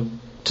meaning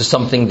to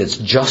something that's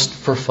just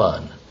for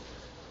fun,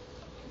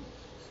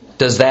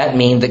 does that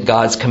mean that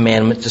God's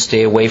commandment to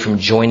stay away from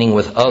joining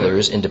with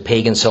others into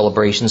pagan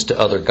celebrations to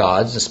other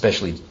gods,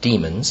 especially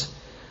demons,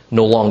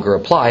 no longer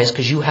applies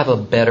because you have a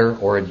better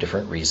or a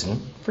different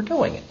reason for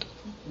doing it?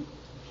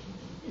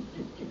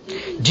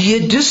 Do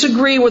you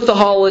disagree with the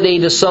holiday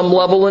to some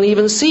level and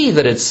even see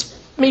that it's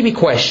maybe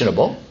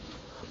questionable?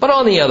 But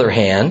on the other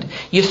hand,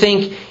 you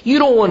think you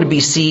don't want to be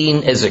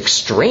seen as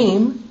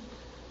extreme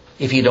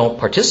if you don't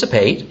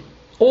participate,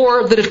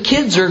 or that if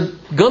kids are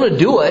going to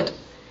do it,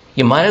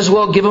 you might as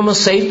well give them a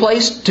safe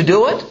place to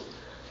do it?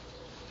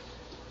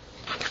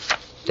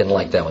 Didn't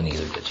like that one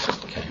either, did you?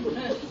 Okay.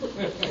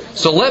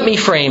 So let me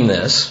frame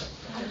this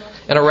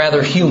in a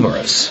rather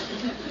humorous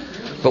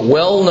but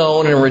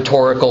well-known and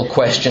rhetorical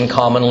question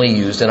commonly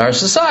used in our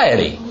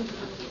society.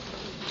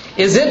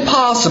 Is it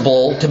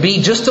possible to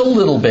be just a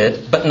little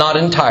bit, but not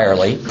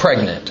entirely,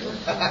 pregnant?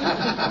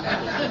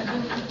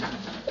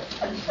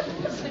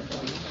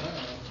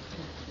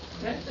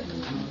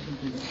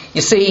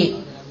 You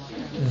see,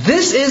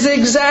 this is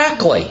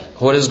exactly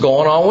what is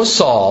going on with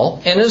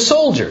Saul and his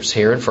soldiers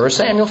here in 1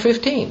 Samuel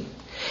 15.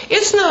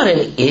 It's not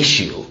an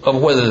issue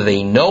of whether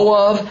they know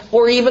of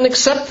or even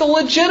accept the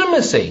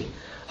legitimacy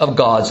of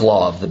God's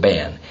law of the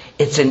ban.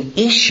 It's an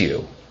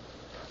issue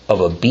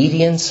of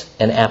obedience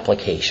and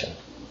application.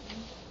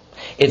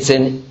 It's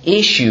an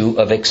issue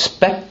of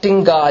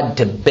expecting God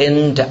to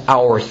bend to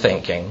our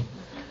thinking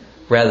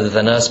rather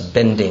than us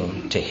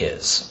bending to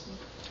His.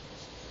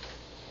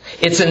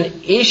 It's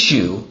an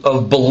issue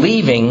of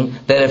believing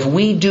that if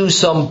we do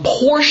some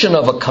portion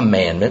of a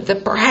commandment,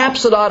 that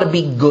perhaps it ought to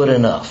be good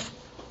enough.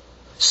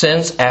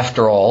 Since,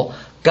 after all,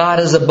 God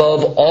is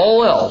above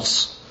all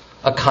else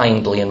a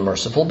kindly and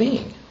merciful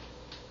being.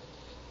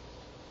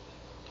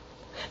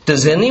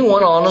 Does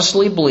anyone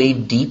honestly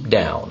believe deep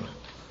down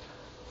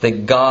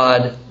that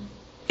God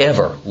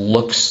ever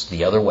looks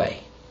the other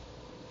way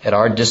at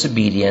our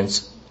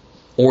disobedience,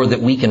 or that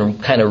we can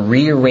kind of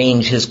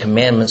rearrange His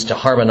commandments to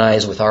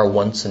harmonize with our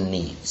wants and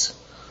needs?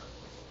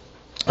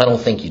 I don't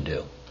think you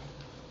do.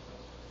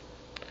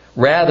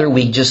 Rather,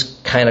 we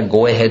just kind of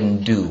go ahead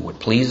and do what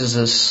pleases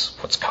us,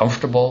 what's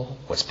comfortable,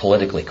 what's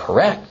politically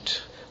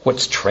correct,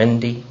 what's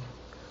trendy,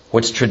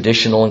 what's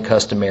traditional and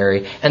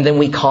customary, and then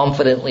we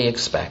confidently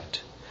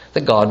expect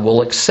that God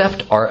will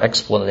accept our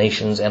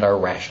explanations and our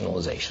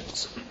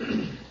rationalizations.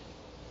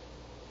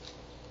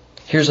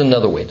 Here's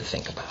another way to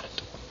think about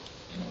it.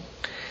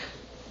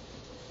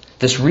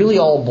 This really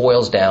all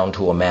boils down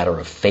to a matter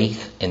of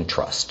faith and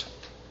trust.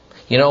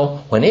 You know,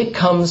 when it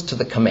comes to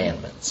the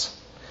commandments,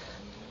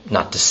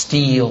 not to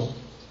steal,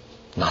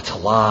 not to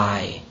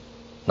lie,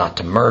 not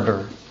to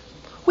murder,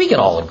 we can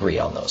all agree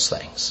on those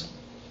things.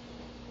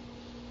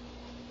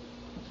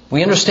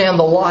 We understand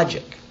the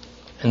logic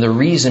and the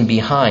reason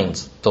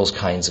behind those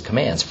kinds of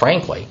commands.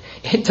 Frankly,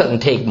 it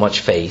doesn't take much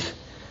faith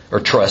or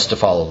trust to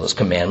follow those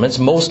commandments.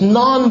 Most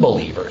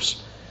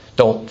non-believers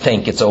don't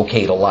think it's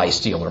okay to lie,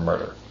 steal, or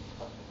murder.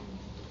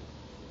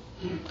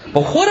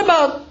 But what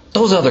about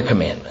those other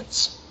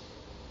commandments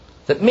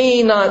that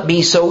may not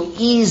be so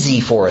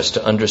easy for us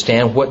to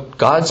understand what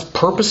God's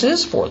purpose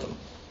is for them?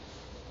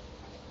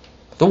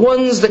 The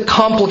ones that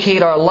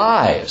complicate our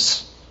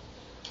lives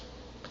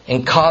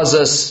and cause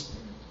us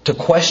to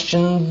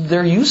question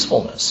their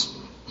usefulness.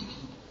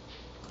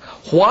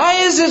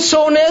 Why is it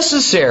so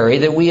necessary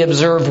that we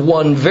observe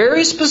one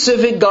very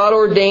specific God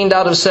ordained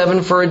out of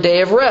 7 for a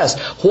day of rest?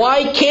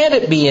 Why can't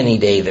it be any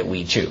day that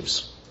we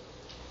choose?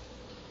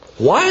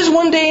 Why is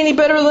one day any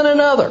better than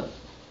another?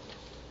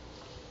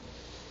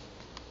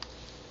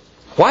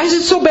 Why is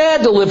it so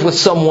bad to live with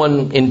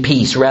someone in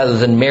peace rather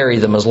than marry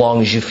them as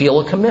long as you feel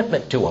a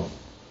commitment to them?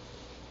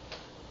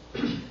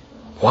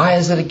 Why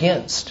is it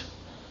against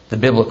the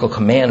biblical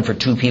command for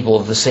two people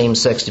of the same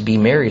sex to be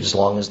married as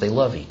long as they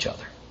love each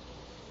other?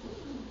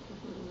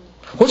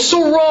 What's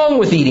so wrong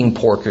with eating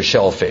pork or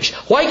shellfish?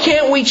 Why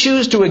can't we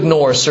choose to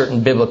ignore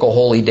certain biblical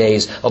holy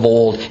days of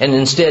old and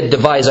instead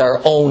devise our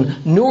own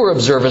newer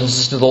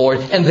observances to the Lord,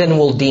 and then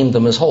we'll deem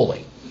them as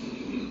holy?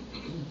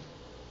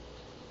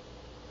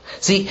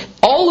 See,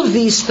 all of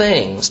these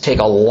things take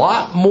a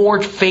lot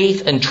more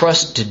faith and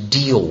trust to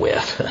deal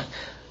with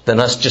than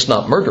us just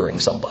not murdering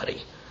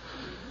somebody.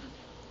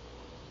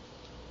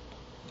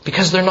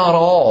 Because they're not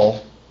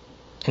all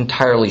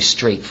entirely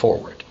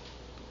straightforward.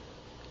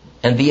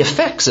 And the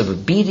effects of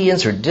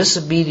obedience or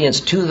disobedience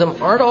to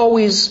them aren't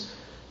always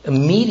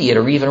immediate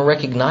or even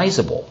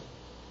recognizable.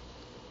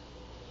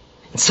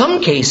 In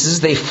some cases,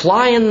 they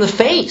fly in the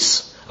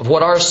face of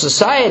what our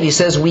society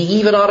says we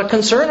even ought to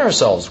concern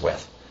ourselves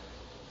with.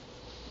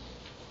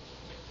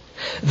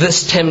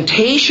 This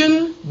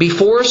temptation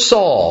before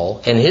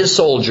Saul and his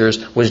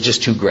soldiers was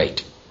just too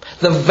great.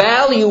 The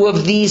value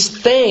of these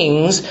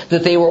things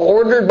that they were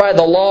ordered by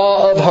the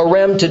law of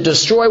Harem to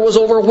destroy was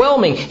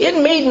overwhelming.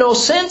 It made no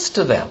sense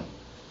to them.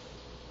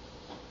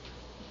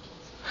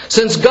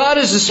 Since God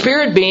is a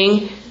spirit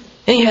being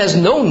and He has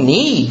no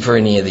need for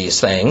any of these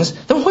things,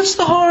 then what's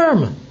the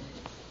harm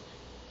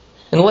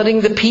in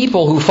letting the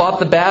people who fought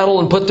the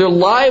battle and put their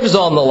lives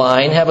on the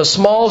line have a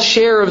small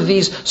share of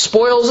these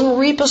spoils and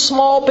reap a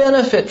small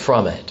benefit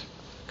from it?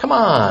 Come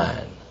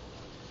on.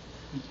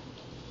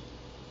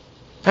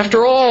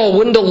 After all,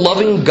 wouldn't a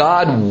loving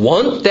God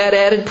want that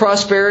added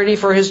prosperity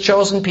for His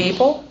chosen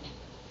people?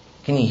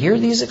 Can you hear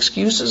these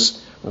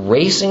excuses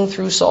racing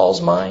through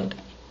Saul's mind?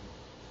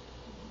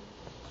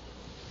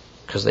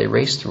 Because they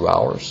race through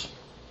ours.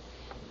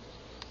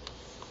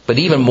 But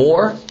even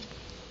more,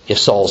 if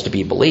Saul's to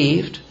be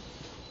believed,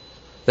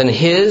 then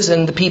his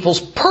and the people's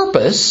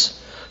purpose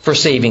for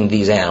saving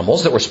these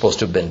animals that were supposed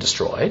to have been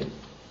destroyed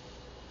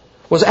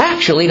was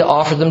actually to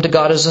offer them to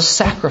God as a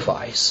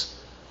sacrifice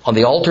on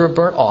the altar of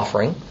burnt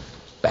offering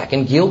back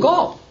in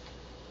Gilgal.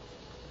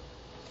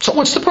 So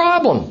what's the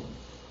problem?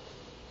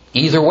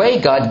 Either way,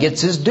 God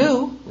gets His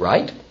due,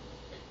 right?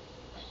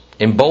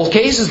 In both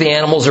cases, the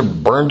animals are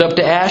burned up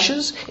to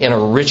ashes in a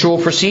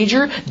ritual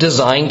procedure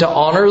designed to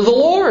honor the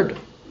Lord.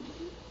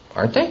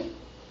 Aren't they?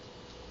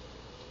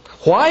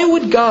 Why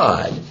would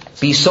God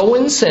be so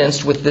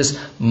incensed with this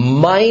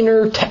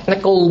minor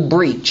technical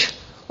breach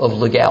of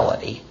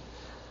legality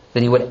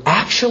that He would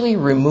actually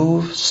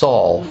remove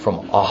Saul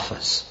from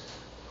office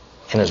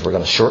and, as we're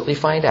going to shortly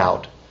find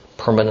out,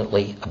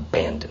 permanently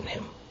abandon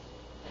him?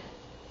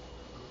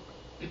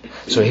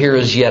 So here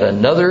is yet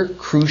another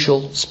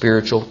crucial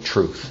spiritual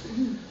truth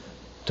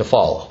to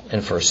follow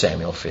in 1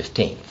 Samuel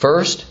 15.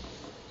 First,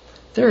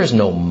 there is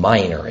no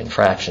minor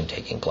infraction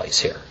taking place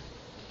here.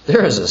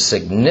 There is a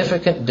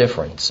significant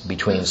difference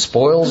between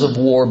spoils of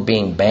war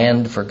being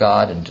banned for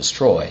God and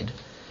destroyed,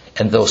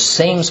 and those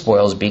same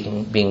spoils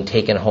being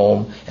taken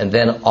home and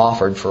then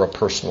offered for a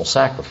personal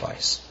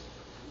sacrifice.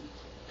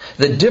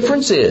 The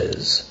difference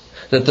is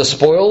that the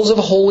spoils of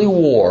holy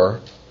war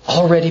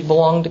already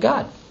belong to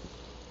God.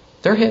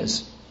 They're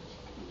His.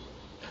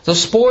 The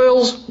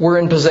spoils were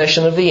in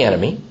possession of the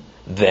enemy.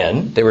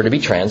 Then they were to be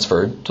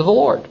transferred to the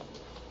Lord.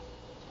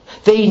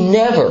 They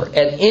never,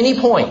 at any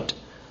point,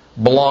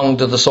 belonged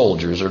to the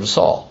soldiers or to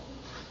Saul.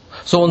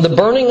 So in the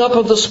burning up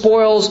of the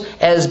spoils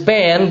as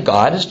banned,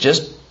 God is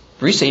just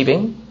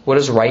receiving what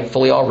is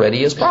rightfully already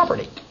His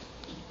property.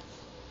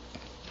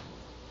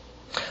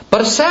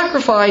 But a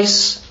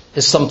sacrifice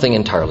is something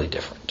entirely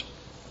different.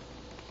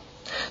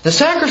 The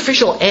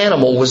sacrificial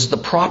animal was the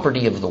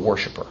property of the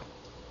worshiper.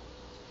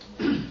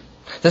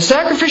 The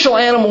sacrificial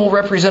animal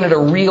represented a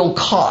real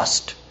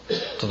cost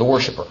to the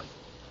worshiper.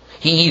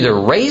 He either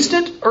raised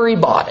it or he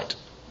bought it.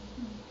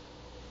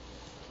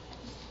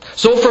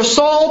 So for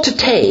Saul to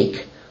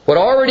take what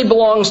already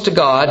belongs to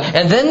God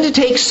and then to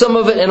take some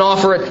of it and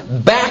offer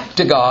it back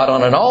to God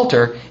on an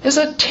altar is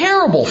a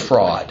terrible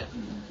fraud.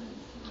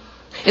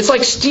 It's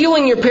like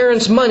stealing your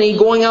parents' money,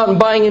 going out and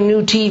buying a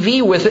new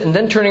TV with it, and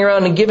then turning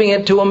around and giving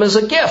it to them as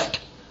a gift.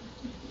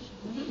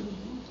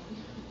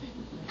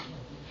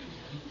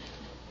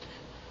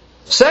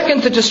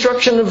 Second, the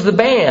destruction of the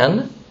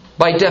ban,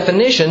 by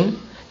definition,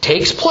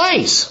 takes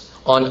place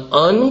on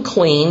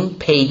unclean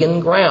pagan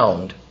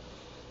ground.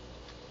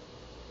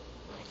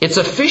 It's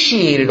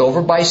officiated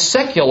over by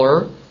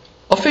secular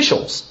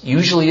officials,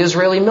 usually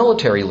Israeli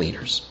military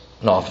leaders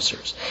and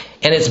officers.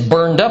 And it's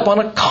burned up on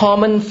a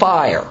common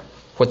fire,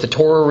 what the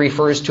Torah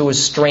refers to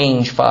as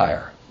strange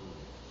fire.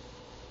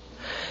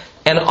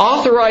 An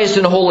authorized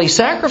and holy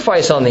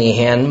sacrifice, on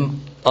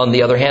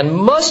the other hand,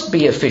 must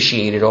be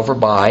officiated over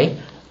by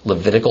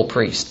Levitical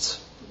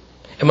priests.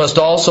 It must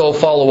also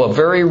follow a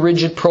very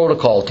rigid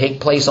protocol,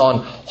 take place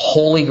on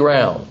holy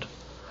ground,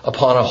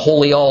 upon a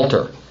holy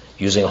altar,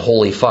 using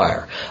holy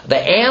fire. The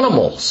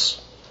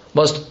animals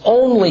must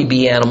only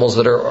be animals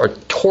that are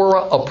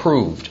Torah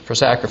approved for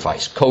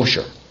sacrifice,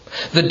 kosher.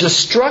 The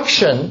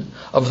destruction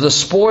of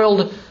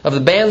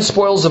the banned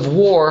spoils of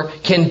war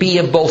can be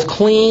of both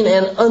clean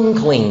and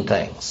unclean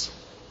things.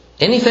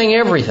 Anything,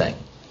 everything.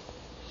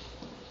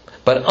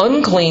 But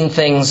unclean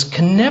things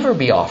can never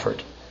be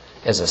offered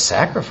as a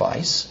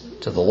sacrifice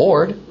to the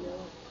Lord.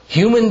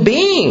 Human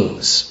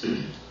beings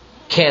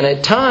can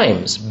at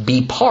times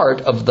be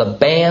part of the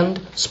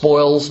banned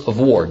spoils of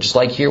war, just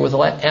like here with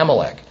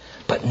Amalek.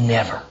 But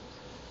never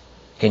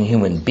can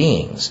human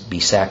beings be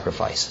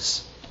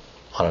sacrifices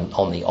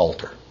on the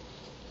altar.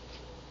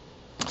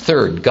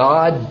 Third,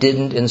 God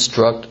didn't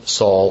instruct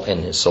Saul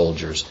and his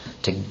soldiers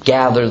to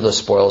gather the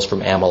spoils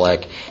from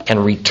Amalek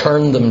and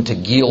return them to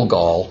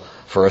Gilgal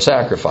for a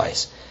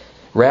sacrifice.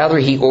 Rather,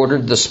 he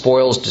ordered the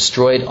spoils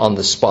destroyed on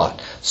the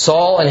spot.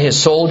 Saul and his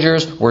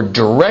soldiers were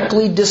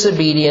directly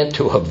disobedient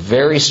to a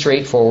very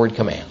straightforward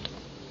command.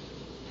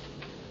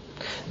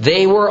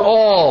 They were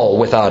all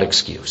without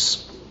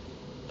excuse.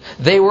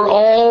 They were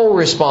all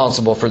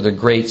responsible for the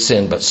great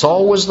sin, but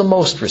Saul was the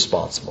most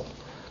responsible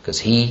because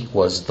he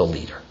was the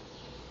leader.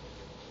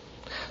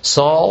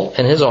 Saul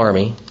and his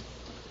army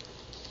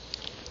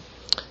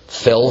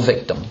fell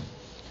victim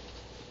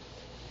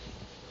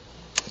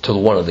to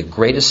one of the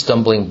greatest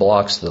stumbling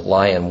blocks that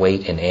lie in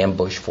wait and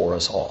ambush for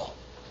us all.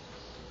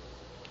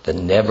 The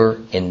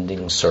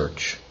never-ending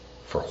search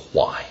for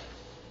why.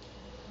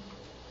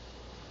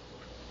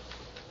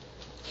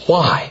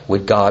 Why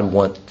would God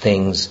want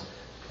things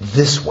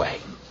this way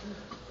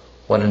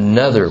when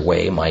another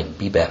way might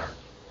be better?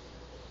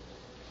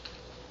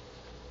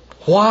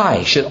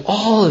 Why should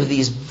all of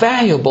these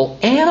valuable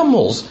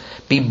animals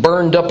be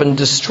burned up and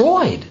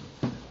destroyed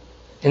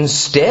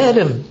instead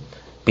of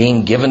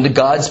being given to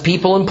God's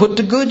people and put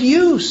to good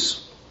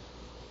use?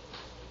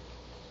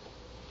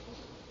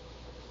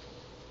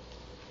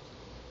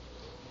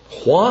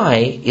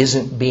 Why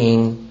isn't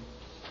being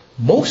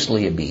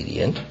mostly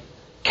obedient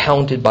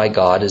counted by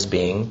God as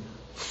being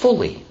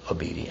fully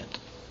obedient?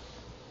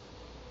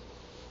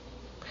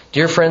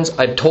 Dear friends,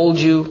 I tell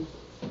you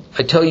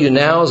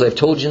now as I've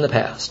told you in the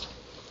past,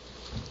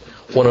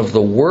 one of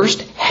the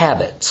worst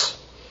habits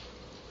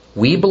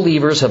we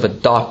believers have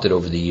adopted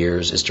over the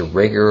years is to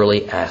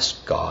regularly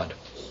ask God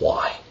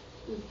why.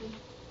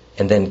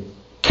 And then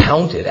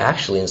count it,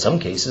 actually in some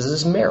cases,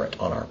 as merit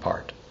on our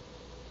part.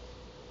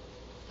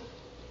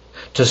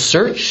 To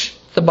search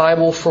the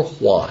Bible for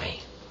why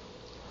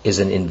is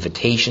an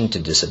invitation to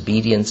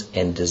disobedience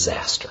and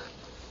disaster.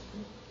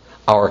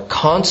 Our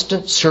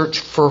constant search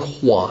for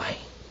why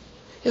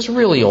is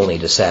really only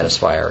to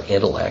satisfy our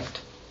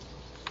intellect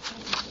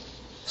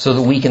so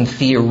that we can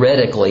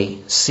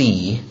theoretically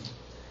see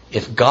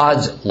if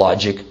God's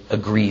logic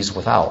agrees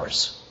with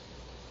ours.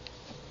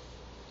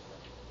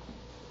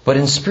 But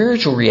in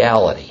spiritual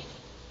reality,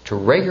 to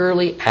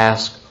regularly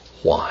ask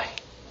why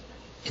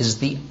is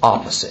the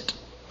opposite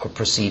of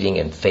proceeding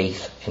in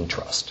faith and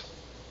trust.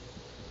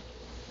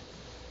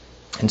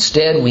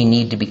 Instead, we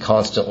need to be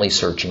constantly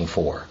searching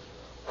for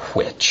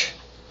which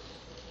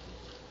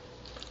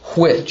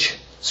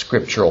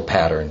scriptural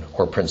pattern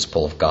or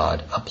principle of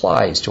God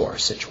applies to our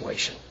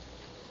situation.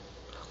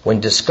 When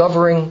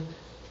discovering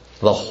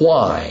the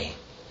why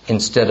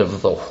instead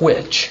of the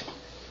which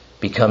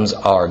becomes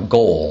our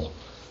goal,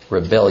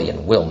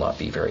 rebellion will not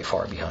be very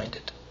far behind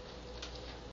it.